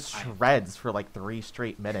he just shreds for like 3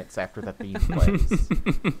 straight minutes after that theme plays.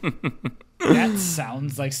 That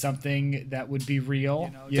sounds like something that would be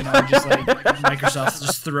real. Just like Microsoft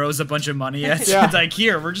just throws a bunch of money at you. It's like,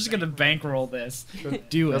 here, we're just gonna bankroll this. Do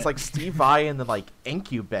it. It was like Steve Vai and the like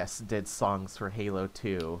Incubus did songs for Halo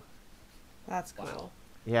 2. That's cool.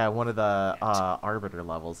 Yeah, one of the Arbiter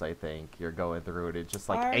levels, I think, you're going through it. It's just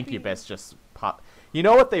like Incubus just pop. You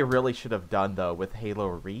know what they really should have done though with Halo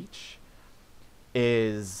Reach?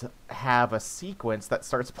 Is have a sequence that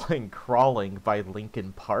starts playing Crawling by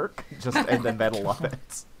Linkin Park just in the middle of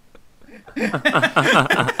it.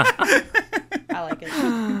 I like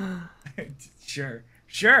it.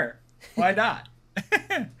 Sure. Why not?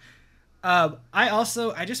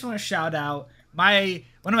 I just want to shout out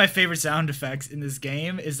one of my favorite sound effects in this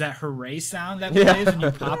game is that hooray sound that plays when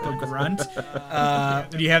you pop a grunt.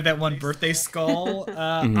 When you have that one birthday skull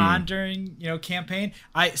on during campaign.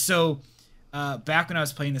 Back when I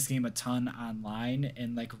was playing this game a ton online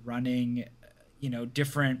and like running,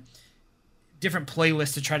 different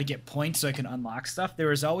playlists to try to get points so I can unlock stuff, there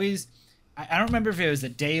was always, I don't remember if it was a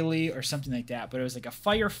daily or something like that, but it was like a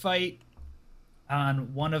firefight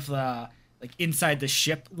on one of the like inside the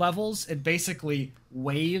ship levels, and basically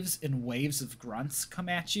waves and waves of grunts come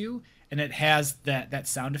at you, and it has that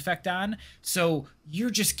sound effect on. So you're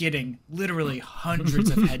just getting literally hundreds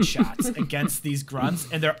of headshots against these grunts,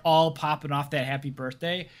 and they're all popping off that happy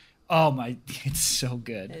birthday. Oh my, it's so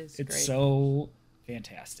good. It's great. So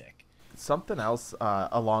fantastic. Something else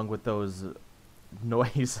along with those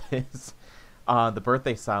noises, the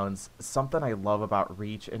birthday sounds, something I love about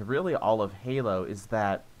Reach and really all of Halo is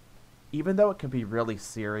that even though it can be really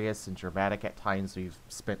serious and dramatic at times, we've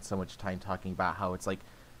spent so much time talking about how it's like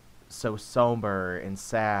so somber and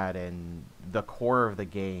sad, and the core of the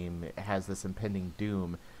game has this impending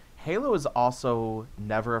doom. Halo is also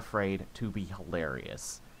never afraid to be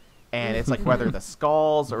hilarious. And it's like whether the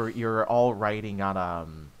skulls or you're all riding on a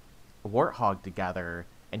warthog together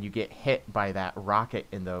and you get hit by that rocket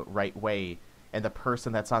in the right way, and the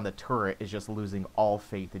person that's on the turret is just losing all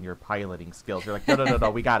faith in your piloting skills. You're like, no,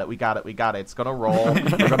 we got it. It's going to roll.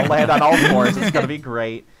 We're going to land on all fours. It's going to be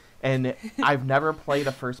great. And I've never played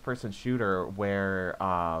a first-person shooter where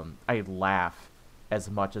I laugh as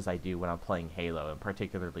much as I do when I'm playing Halo, and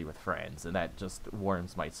particularly with friends. And that just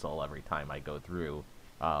warms my soul every time I go through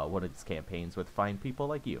one of these campaigns with fine people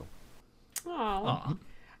like you. Aww.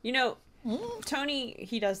 You know, Tony,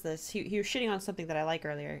 he does this. He was shitting on something that I like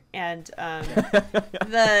earlier, and as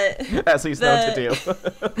he's known to do.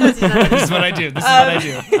 This is what I do.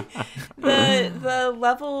 The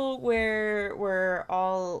level where we're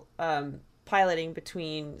all piloting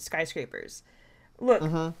between skyscrapers. Look,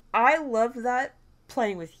 I love that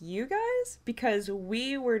playing with you guys because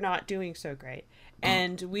we were not doing so great,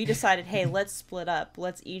 and we decided, hey, let's split up.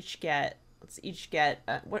 Let's each get.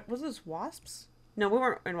 What was this? Wasps? No, we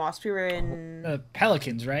weren't in Wasps. We were in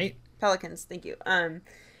Pelicans, right? Pelicans. Thank you. And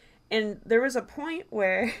there was a point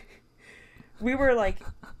where we were like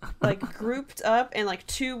grouped up, and like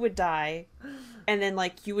two would die, and then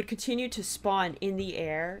like you would continue to spawn in the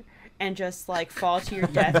air and just like fall to your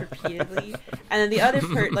death repeatedly, and then the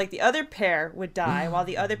other pair would die while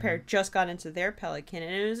the other pair just got into their Pelican,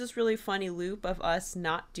 and it was this really funny loop of us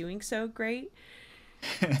not doing so great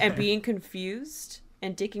and being confused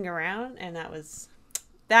and dicking around, and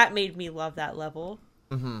that made me love that level.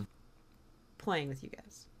 Playing with you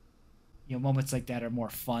guys. You know, moments like that are more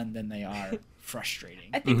fun than they are frustrating.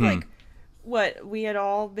 I think like what we had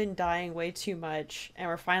all been dying way too much, and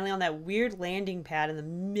we're finally on that weird landing pad in the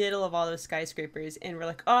middle of all those skyscrapers, and we're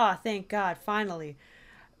like, oh, thank God, finally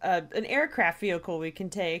an aircraft vehicle we can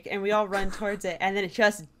take, and we all run towards it, and then it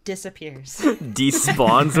just disappears.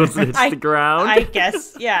 Despawns once it hits the ground. I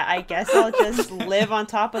guess I'll just live on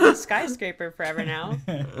top of the skyscraper forever now.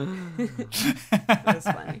 That was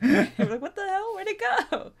funny. We're like, what the hell? Where'd it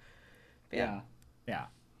go? Yeah.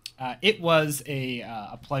 It was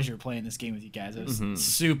a pleasure playing this game with you guys. It was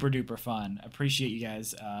super duper fun. Appreciate you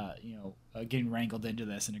guys, getting wrangled into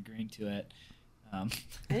this and agreeing to it.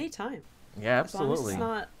 Anytime. Yeah, absolutely. As long as it's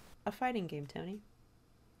not a fighting game, Tony.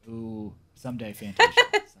 Ooh, someday, Fantasia.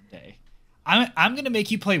 Someday. I'm gonna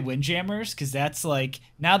make you play Windjammers, because that's like,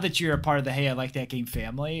 now that you're a part of the Hey I Like That Game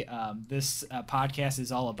family, this podcast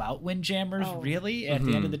is all about Windjammers. Really, at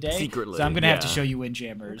the end of the day. Secretly, so I'm gonna have to show you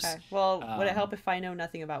Windjammers. Okay. Well, would it help if I know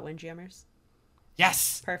nothing about Windjammers?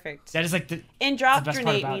 Yes. Perfect. That is like the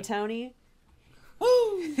indoctrinate me, Tony.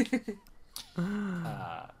 Woo!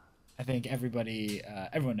 I think everyone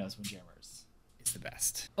knows Windjammers is the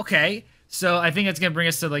best. Okay, so I think that's gonna bring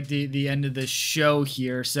us to like the end of the show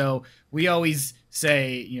here. So we always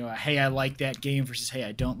say, hey, I like that game versus hey,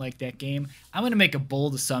 I don't like that game. I'm gonna make a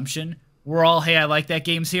bold assumption. We're all hey, I like that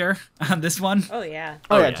games here on this one. Oh yeah.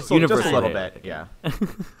 Just a little bit. Yeah.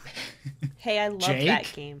 Hey, I love Jake?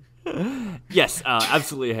 that game. Yes,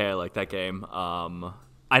 absolutely. Hey, I like that game.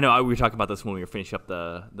 I know we were talking about this when we were finishing up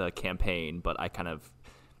the campaign, but I kind of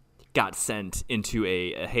got sent into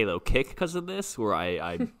a Halo kick because of this, where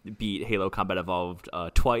I beat Halo Combat Evolved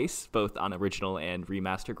twice, both on original and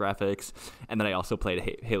remaster graphics, and then I also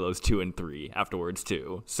played Halos 2 and 3 afterwards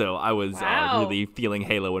too. So I was really feeling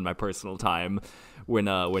Halo in my personal time when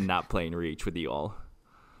not playing Reach with you all.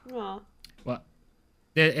 Well,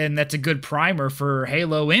 and that's a good primer for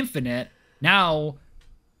Halo Infinite. Now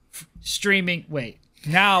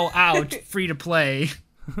out free to play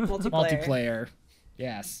multiplayer.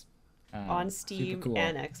 Yes. On Steam cool.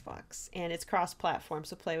 and Xbox, and it's cross-platform,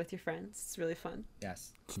 so play with your friends. It's really fun.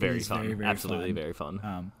 Yes, it's very fun. Very, very absolutely fun.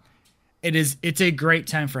 Very fun. It's a great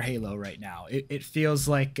time for Halo right now. It feels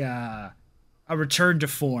like a return to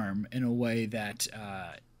form in a way that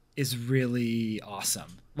is really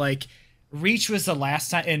awesome. Like, Reach was the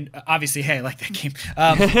last time, and obviously, hey, I like that game.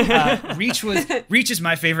 Reach is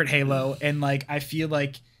my favorite Halo, and like I feel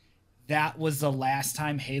like that was the last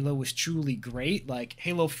time Halo was truly great. Like,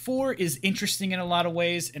 Halo 4 is interesting in a lot of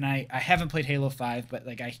ways, and I haven't played Halo 5, but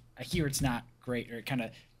like I hear it's not great, or it kind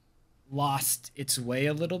of lost its way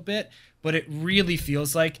a little bit. But it really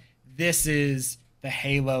feels like this is the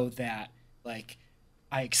Halo that like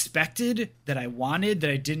I expected, that I wanted, that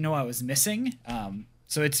I didn't know I was missing.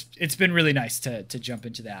 So it's been really nice to jump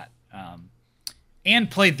into that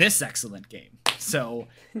and play this excellent game. So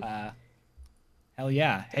hell Hell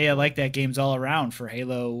yeah. Hey, I like that games all around for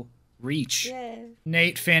Halo Reach. Yeah.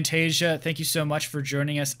 Nate, Fantasia, thank you so much for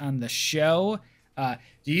joining us on the show. Do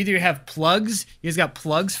you either have plugs? You guys got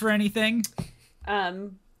plugs for anything?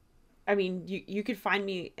 I mean, you could find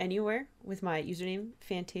me anywhere with my username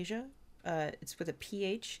Fantasia. It's with a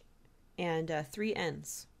PH and 3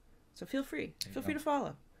 N's. So feel free to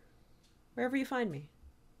follow wherever you find me.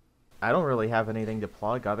 I don't really have anything to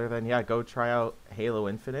plug other than, go try out Halo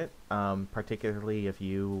Infinite. Particularly if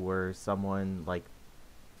you were someone like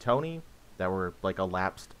Tony, that were like a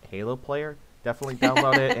lapsed Halo player. Definitely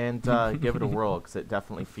download it and give it a whirl, because it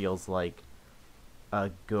definitely feels like a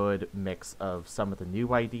good mix of some of the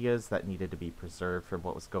new ideas that needed to be preserved from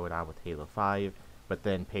what was going on with Halo 5, but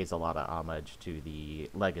then pays a lot of homage to the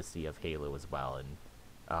legacy of Halo as well. And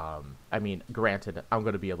I mean, granted, I'm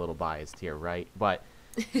going to be a little biased here, right? But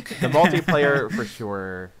the multiplayer, for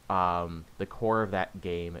sure, the core of that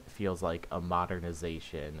game feels like a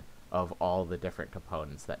modernization of all the different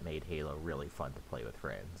components that made Halo really fun to play with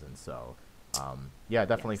friends. And so,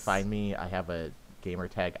 definitely find me. I have a gamer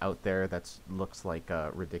tag out there that looks like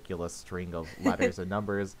a ridiculous string of letters and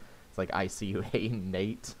numbers. It's like, I see you hating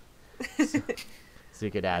Nate. So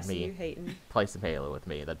you could add me, play some Halo with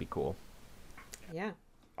me. That'd be cool. Yeah.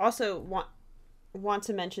 Also, want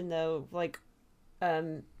to mention, though, like,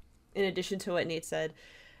 in addition to what Nate said,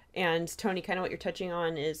 and Tony, kind of what you're touching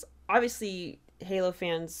on is, obviously, Halo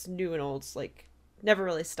fans, new and old, like, never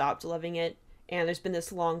really stopped loving it. And there's been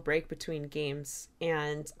this long break between games,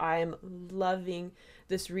 and I'm loving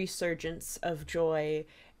this resurgence of joy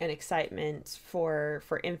and excitement for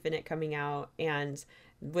Infinite coming out. And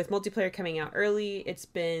with multiplayer coming out early, it's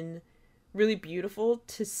been really beautiful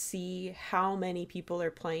to see how many people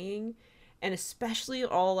are playing, and especially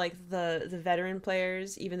all like the veteran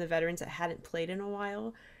players, even the veterans that hadn't played in a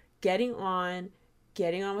while, getting on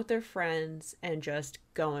with their friends and just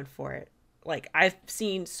going for it. Like, I've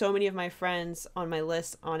seen so many of my friends on my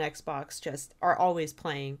list on Xbox just are always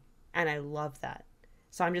playing, and I love that.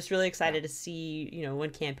 So I'm just really excited to see, when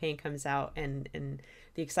campaign comes out and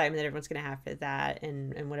the excitement that everyone's going to have for that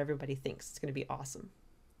and what everybody thinks. It's going to be awesome.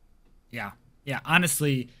 Yeah. Yeah.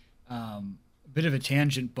 Honestly, a bit of a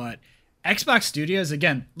tangent, but Xbox Studios,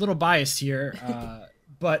 again, a little biased here,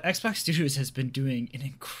 but Xbox Studios has been doing an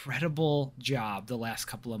incredible job the last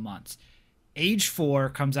couple of months. Age 4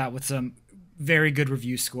 comes out with some very good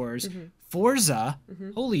review scores. Mm-hmm. Forza,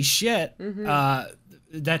 holy shit,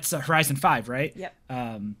 that's Horizon 5, right? Yep.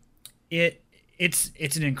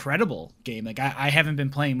 It's an incredible game. Like, I haven't been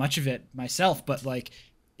playing much of it myself, but like,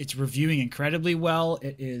 it's reviewing incredibly well.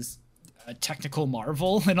 It is a technical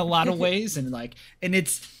marvel in a lot of ways, and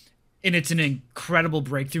it's an incredible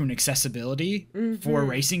breakthrough in accessibility for a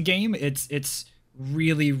racing game. It's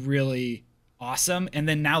really, really awesome. And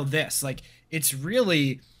then now this, like, it's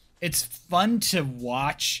fun to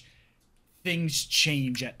watch things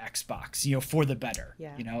change at Xbox, for the better.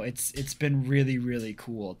 Yeah. It's been really, really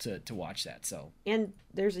cool to watch that. So, and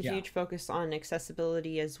there's a huge focus on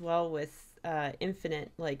accessibility as well with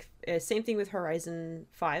Infinite. Like, same thing with Horizon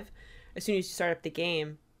 5. As soon as you start up the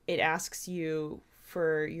game, it asks you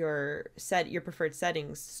for your preferred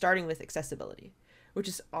settings, starting with accessibility, which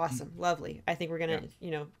is awesome. Lovely. I think we're going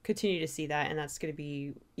to, continue to see that, and that's going to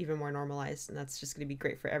be even more normalized, and that's just going to be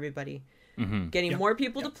great for everybody. Getting more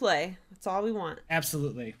people to play. That's all we want.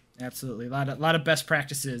 Absolutely. A lot of best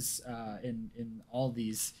practices in all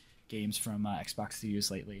these games from Xbox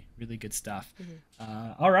Studios lately. Really good stuff.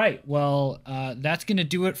 All right. Well, that's going to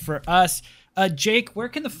do it for us. Jake, where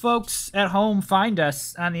can the folks at home find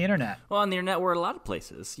us on the internet? Well, on the internet, we're a lot of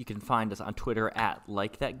places. You can find us on Twitter at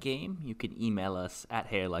LikeThatGame. You can email us at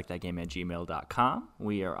heylikeThatGame@gmail.com.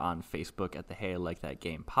 We are on Facebook at the Hey I Like That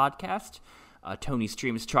Game podcast. Tony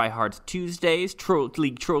streams Try Hard Tuesdays,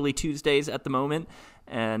 League Trolley Tuesdays at the moment,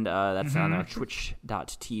 and that's on our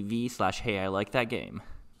twitch.tv/Hey I Like That Game.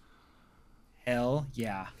 Hell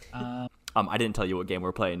yeah. I didn't tell you what game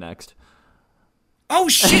we're playing next. Oh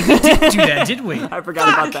shit, we did do that, did we? I forgot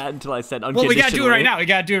about that until I said unconditionally. Well, we gotta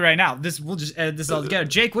do it right now. We'll just edit this all together.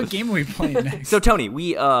 Jake, what game are we playing next? So Tony,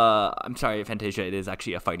 I'm sorry, Fantasia, it is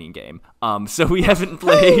actually a fighting game. So we haven't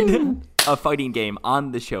played a fighting game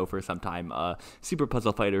on the show for some time. Super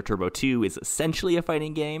Puzzle Fighter Turbo 2 is essentially a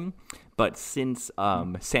fighting game, but since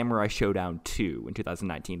Samurai Showdown 2 in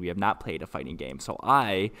 2019, we have not played a fighting game. So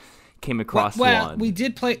I came across one.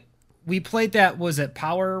 We played that, was it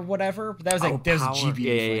Power whatever? That was a GBA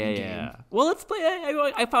fighting game. Well, let's play.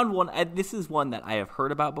 I found one. This is one that I have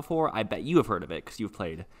heard about before. I bet you have heard of it because you've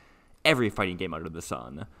played every fighting game under the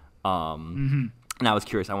sun. And I was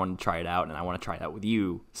curious. I wanted to try it out, and I want to try it out with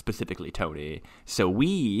you, specifically, Tony. So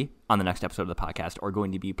we, on the next episode of the podcast, are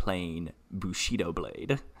going to be playing Bushido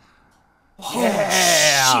Blade.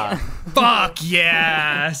 Yeah! Fuck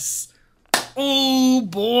yes! Oh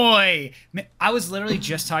boy! Man, I was literally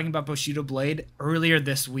just talking about Bushido Blade earlier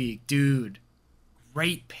this week. Dude,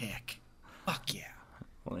 great pick. Fuck yeah.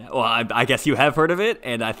 Well, I guess you have heard of it,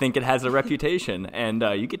 and I think it has a reputation. And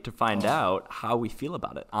you get to find out how we feel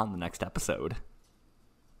about it on the next episode.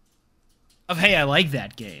 Of Hey, I Like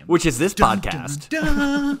That Game. Which is this podcast.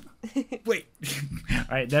 Dun. Wait. All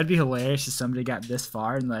right, that'd be hilarious if somebody got this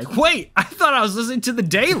far and like, wait, I thought I was listening to The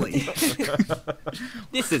Daily.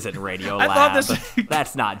 This isn't Radio I Lab. thought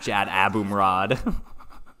That's not Jad Abumrad.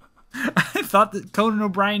 I thought that Conan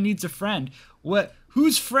O'Brien needs a friend. What?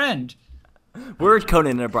 Whose friend? We're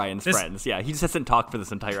Conan and O'Brien's friends. Yeah, he just hasn't talked for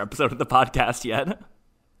this entire episode of the podcast yet.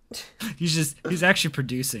 He's actually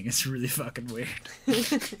producing. It's really fucking weird.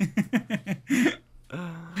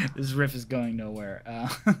 This riff is going nowhere. All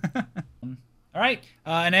right.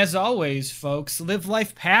 And as always, folks, live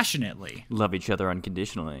life passionately. Love each other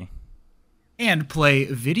unconditionally. And play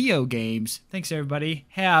video games. Thanks, everybody.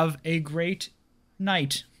 Have a great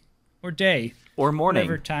night or day. Or morning.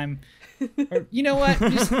 Whatever time. Or, you know what?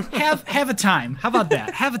 Just have a time. How about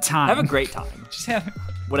that? Have a time. Have a great time. Just have...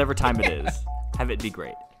 Whatever time it is. Have it be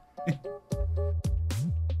great.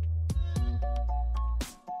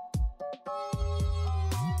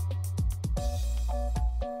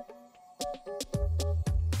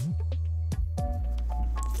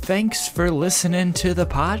 Thanks for listening to the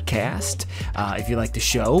podcast. If you like the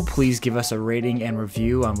show, please give us a rating and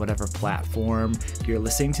review on whatever platform you're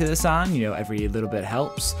listening to this on. You know, every little bit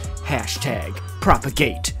helps. #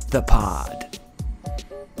 propagate the pod.